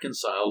 who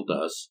reconciled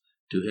us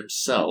to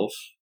himself,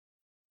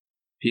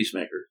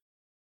 peacemaker,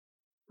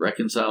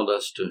 reconciled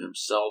us to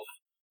himself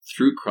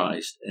through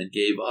Christ and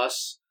gave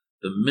us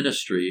the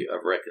ministry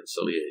of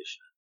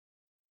reconciliation.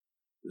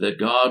 That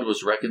God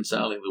was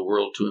reconciling the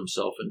world to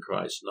himself in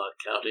Christ, not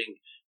counting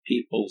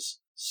people's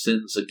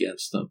sins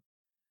against them.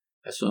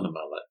 That's one of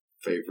my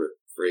favorite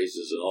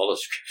phrases in all of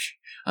Scripture.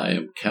 I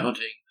am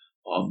counting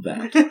on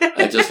that.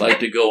 I just like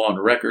to go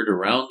on record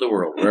around the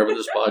world, wherever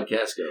this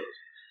podcast goes,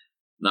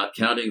 not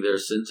counting their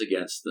sins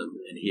against them,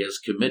 and he has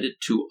committed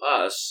to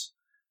us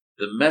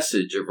the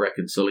message of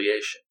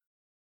reconciliation.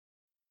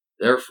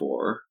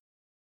 Therefore,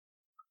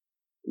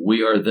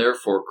 we are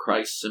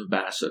Christ's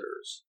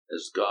ambassadors,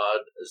 as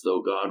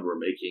though God were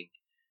making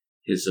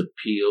his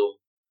appeal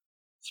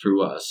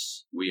through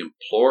us. We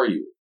implore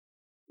you,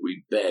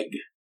 we beg,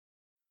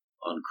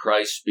 on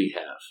Christ's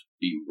behalf,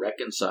 be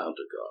reconciled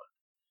to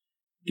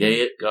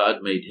God.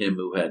 God made him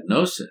who had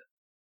no sin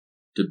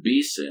to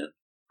be sin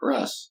for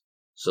us,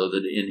 so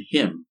that in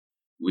him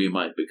we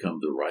might become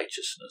the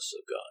righteousness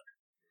of God.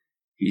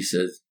 He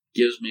says,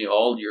 gives me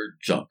all your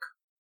junk,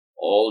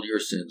 all your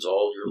sins,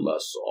 all your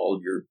lusts, all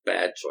your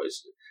bad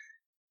choices.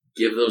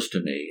 Give those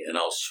to me, and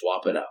I'll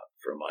swap it out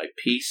for my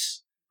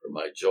peace, for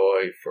my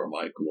joy, for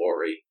my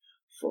glory,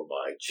 for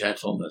my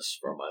gentleness,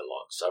 for my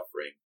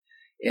long-suffering.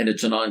 And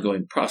it's an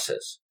ongoing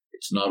process.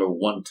 It's not a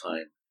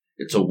one-time.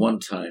 It's a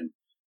one-time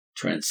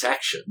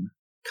transaction,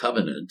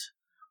 covenant,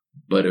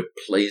 but it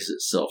plays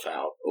itself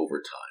out over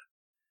time.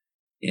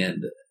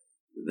 And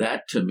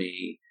that, to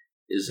me,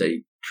 is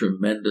a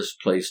tremendous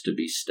place to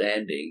be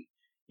standing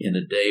in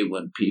a day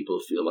when people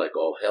feel like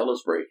all hell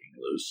is breaking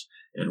loose,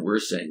 and we're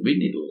saying we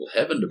need a little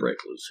heaven to break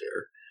loose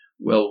here.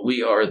 Well,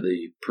 we are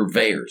the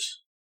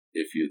purveyors,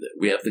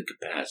 we have the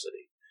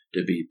capacity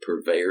to be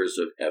purveyors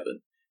of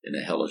heaven in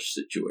a hellish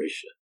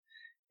situation.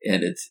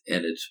 And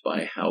it's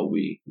by how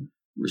we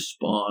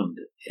respond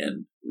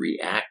and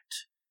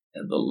react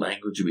and the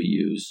language we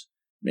use,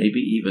 maybe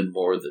even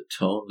more the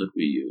tone that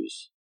we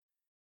use.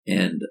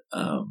 And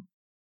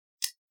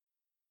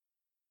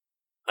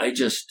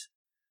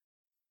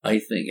I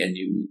think, and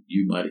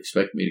you might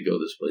expect me to go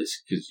this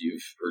place because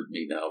you've heard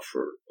me now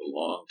for a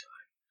long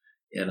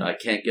time, and I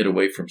can't get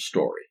away from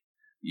story.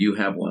 You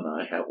have one,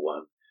 I have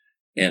one,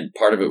 and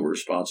part of it we're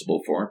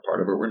responsible for, and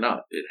part of it we're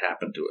not. It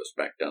happened to us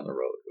back down the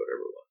road,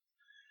 whatever it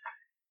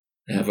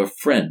I have a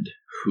friend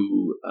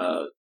who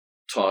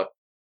taught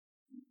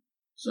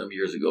some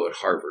years ago at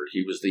Harvard.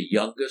 He was the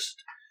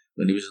youngest,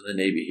 when he was in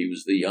the Navy, he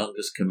was the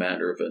youngest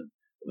commander of a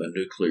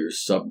nuclear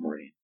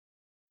submarine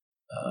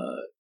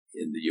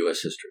in the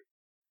U.S. history.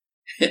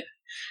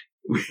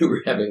 We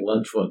were having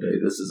lunch one day.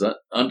 This is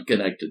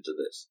unconnected to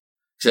this,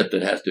 except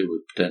it has to do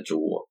with potential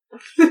war.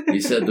 He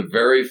said the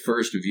very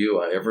first view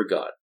I ever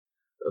got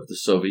of the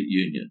Soviet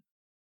Union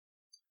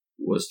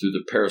was through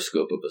the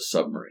periscope of a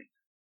submarine.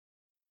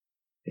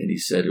 And he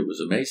said it was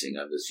amazing.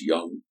 I'm this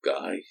young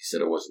guy. He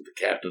said I wasn't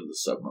the captain of the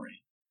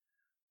submarine.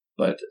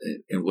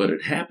 And what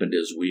had happened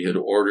is we had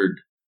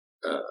ordered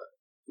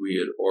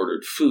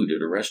food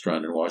at a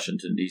restaurant in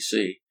Washington,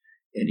 D.C.,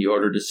 and he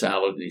ordered a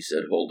salad, and he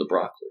said, hold the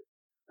broccoli.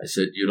 I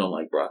said, you don't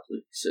like broccoli?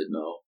 He said,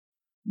 no.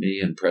 Me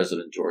and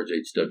President George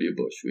H.W.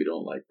 Bush, we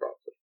don't like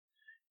broccoli.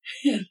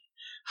 And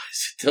I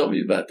said, tell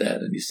me about that.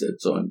 And he said,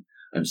 so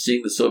I'm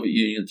seeing the Soviet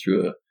Union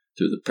through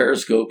the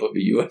periscope of a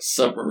U.S.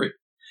 submarine.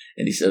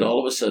 And he said, all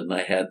of a sudden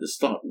I had this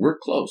thought, we're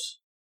close.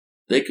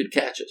 They could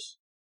catch us.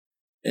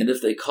 And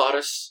if they caught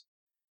us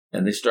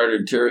and they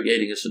started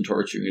interrogating us and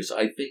torturing us,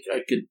 I think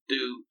I could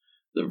do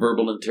the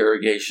verbal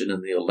interrogation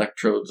and the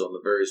electrodes on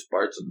the various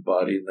parts of the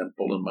body and then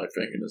pulling my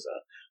fingernails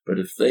out. But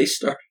if they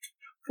started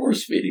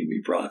force feeding me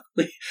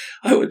broccoli,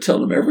 I would tell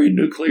them every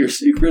nuclear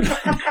secret.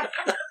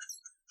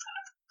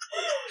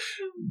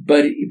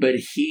 But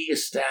he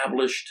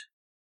established,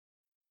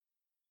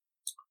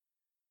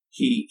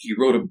 he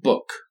wrote a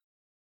book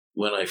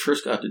when I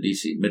first got to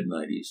DC,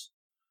 mid-90s,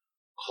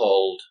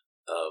 called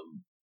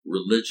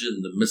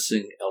Religion, the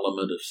Missing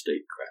Element of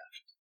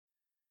Statecraft.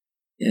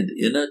 And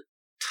in a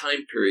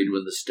time period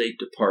when the State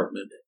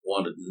Department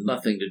wanted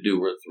nothing to do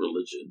with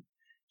religion,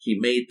 he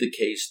made the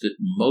case that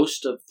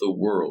most of the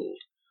world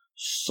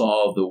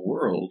saw the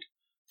world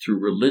through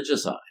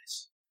religious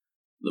eyes.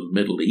 The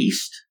Middle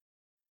East,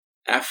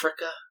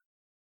 Africa,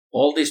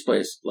 all these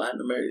places,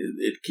 Latin America,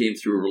 it came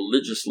through a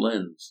religious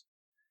lens.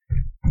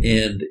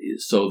 And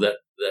so that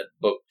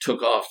book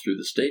took off through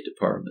the State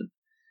Department.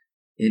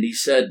 And he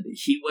said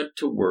he went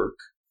to work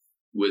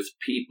with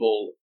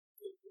people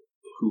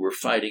who were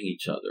fighting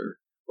each other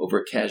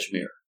over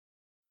Kashmir.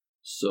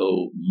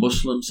 So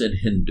Muslims and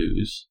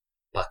Hindus,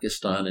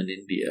 Pakistan and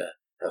India,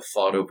 have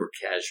fought over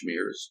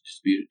Kashmir as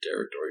disputed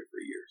territory for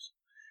years.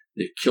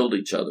 They've killed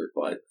each other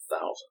by the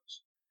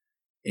thousands.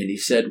 And he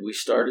said we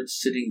started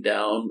sitting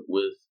down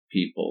with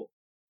people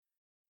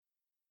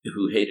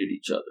who hated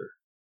each other.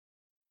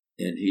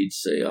 And he'd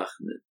say,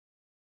 Ahmed,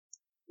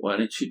 why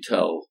don't you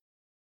tell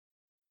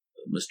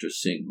Mr.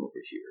 Singh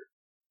over here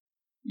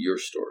your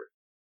story?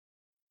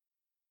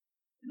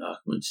 And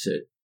Ahmed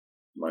said,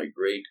 my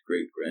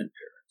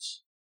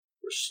great-great-grandparents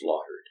were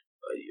slaughtered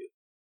by you.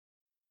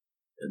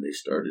 And they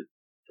started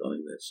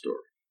telling that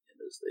story.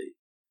 And as they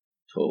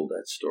told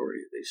that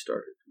story, they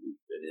started to weep.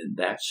 And in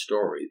that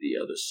story, the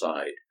other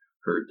side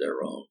heard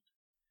their own.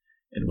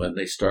 And when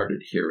they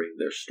started hearing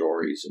their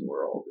stories and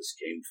where all this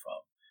came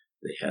from,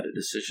 they had a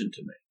decision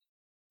to make.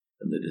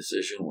 And the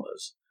decision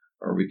was,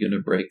 are we going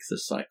to break the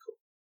cycle?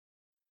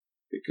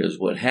 Because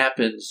what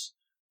happens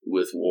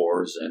with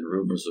wars and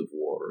rumors of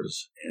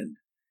wars and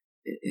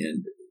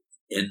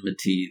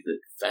enmity that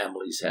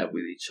families have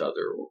with each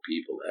other or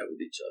people have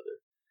with each other,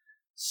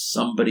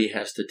 somebody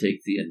has to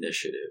take the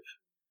initiative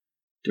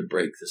to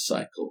break the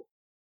cycle.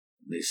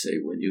 And they say,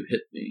 when you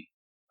hit me,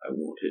 I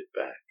won't hit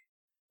back.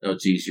 Now,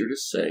 it's easier to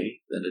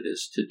say than it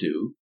is to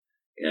do,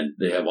 and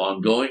they have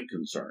ongoing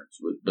concerns.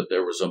 But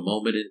there was a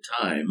moment in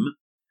time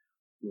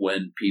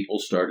when people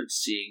started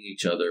seeing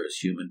each other as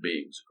human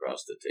beings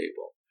across the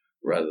table,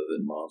 rather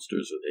than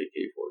monsters with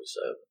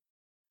AK-47.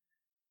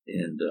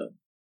 And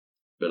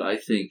but I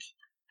think,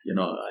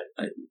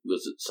 I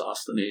was it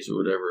Sosthenes or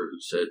whatever who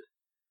said,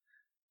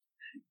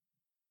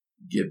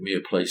 give me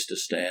a place to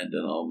stand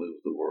and I'll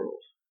move the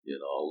world.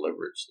 I'll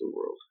leverage the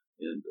world.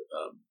 And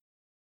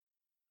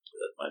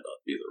that might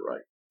not be the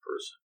right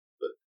person,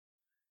 but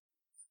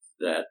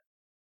that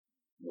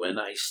when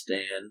I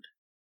stand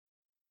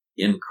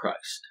in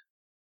Christ,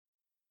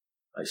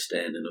 I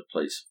stand in a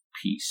place of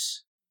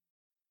peace,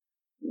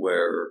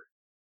 where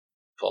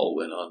Paul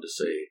went on to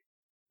say,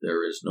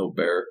 there is no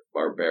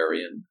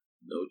barbarian,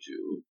 no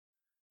Jew,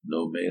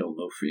 no male,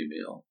 no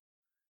female,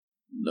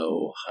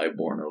 no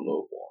highborn or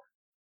lowborn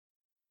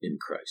in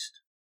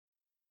Christ.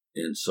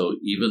 And so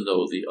even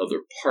though the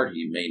other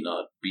party may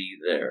not be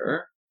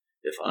there,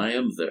 if I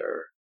am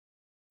there,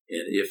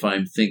 and if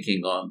I'm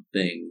thinking on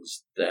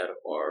things that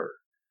are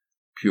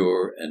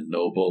pure and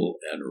noble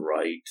and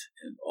right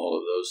and all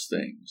of those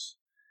things,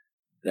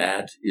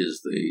 that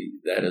is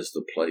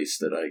the place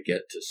that I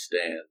get to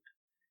stand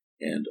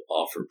and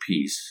offer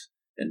peace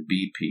and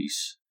be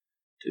peace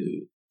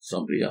to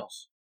somebody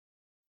else.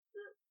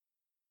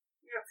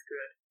 Yeah, that's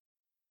good.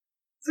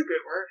 It's a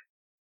good word.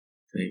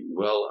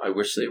 Well, I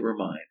wish they were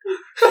mine.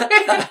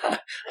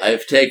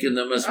 I've taken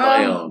them as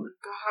my own. Oh,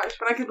 gosh,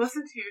 but I could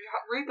listen to you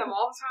read them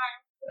all the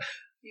time.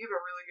 You have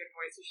a really good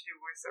voice. You should do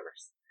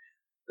voiceovers.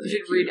 You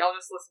should read. I'll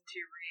just listen to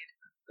you read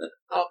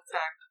all the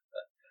time.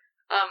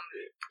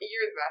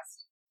 You're the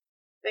best.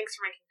 Thanks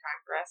for making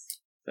time for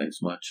us.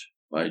 Thanks much.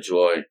 My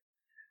joy.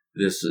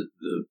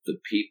 The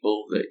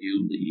people that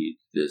you lead,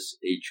 this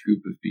age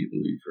group of people,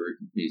 you've heard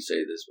me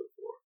say this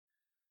before,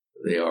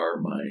 they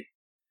are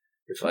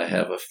if I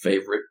have a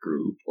favorite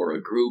group or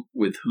a group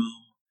with whom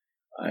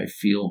I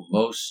feel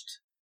most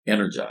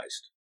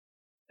energized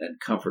and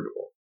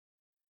comfortable,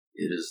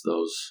 it is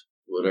those,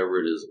 whatever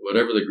it is,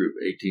 whatever the group,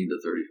 18 to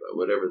 35,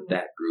 whatever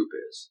that group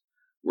is,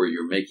 where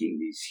you're making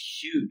these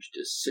huge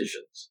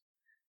decisions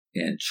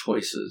and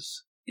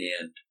choices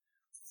and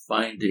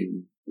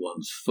finding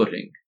one's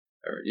footing.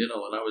 Or,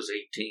 when I was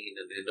 18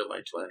 and into my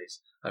 20s,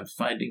 I'm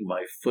finding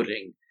my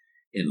footing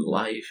in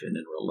life and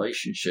in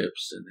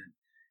relationships,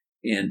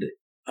 and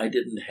I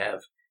didn't have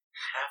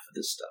half of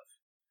the stuff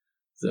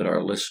that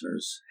our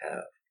listeners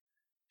have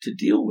to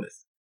deal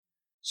with.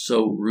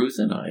 So Ruth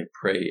and I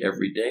pray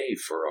every day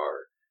for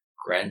our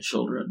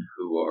grandchildren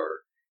who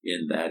are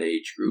in that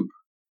age group,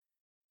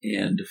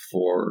 and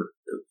for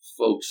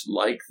folks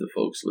like the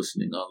folks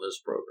listening on this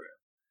program.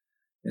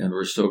 And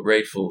we're so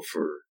grateful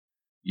for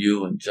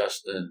you and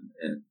Justin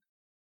and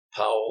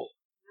Powell.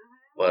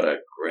 What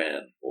a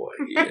grand boy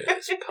he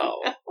is,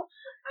 Powell.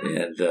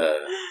 And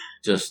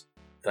just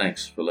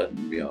thanks for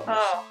letting me be on.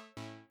 Oh,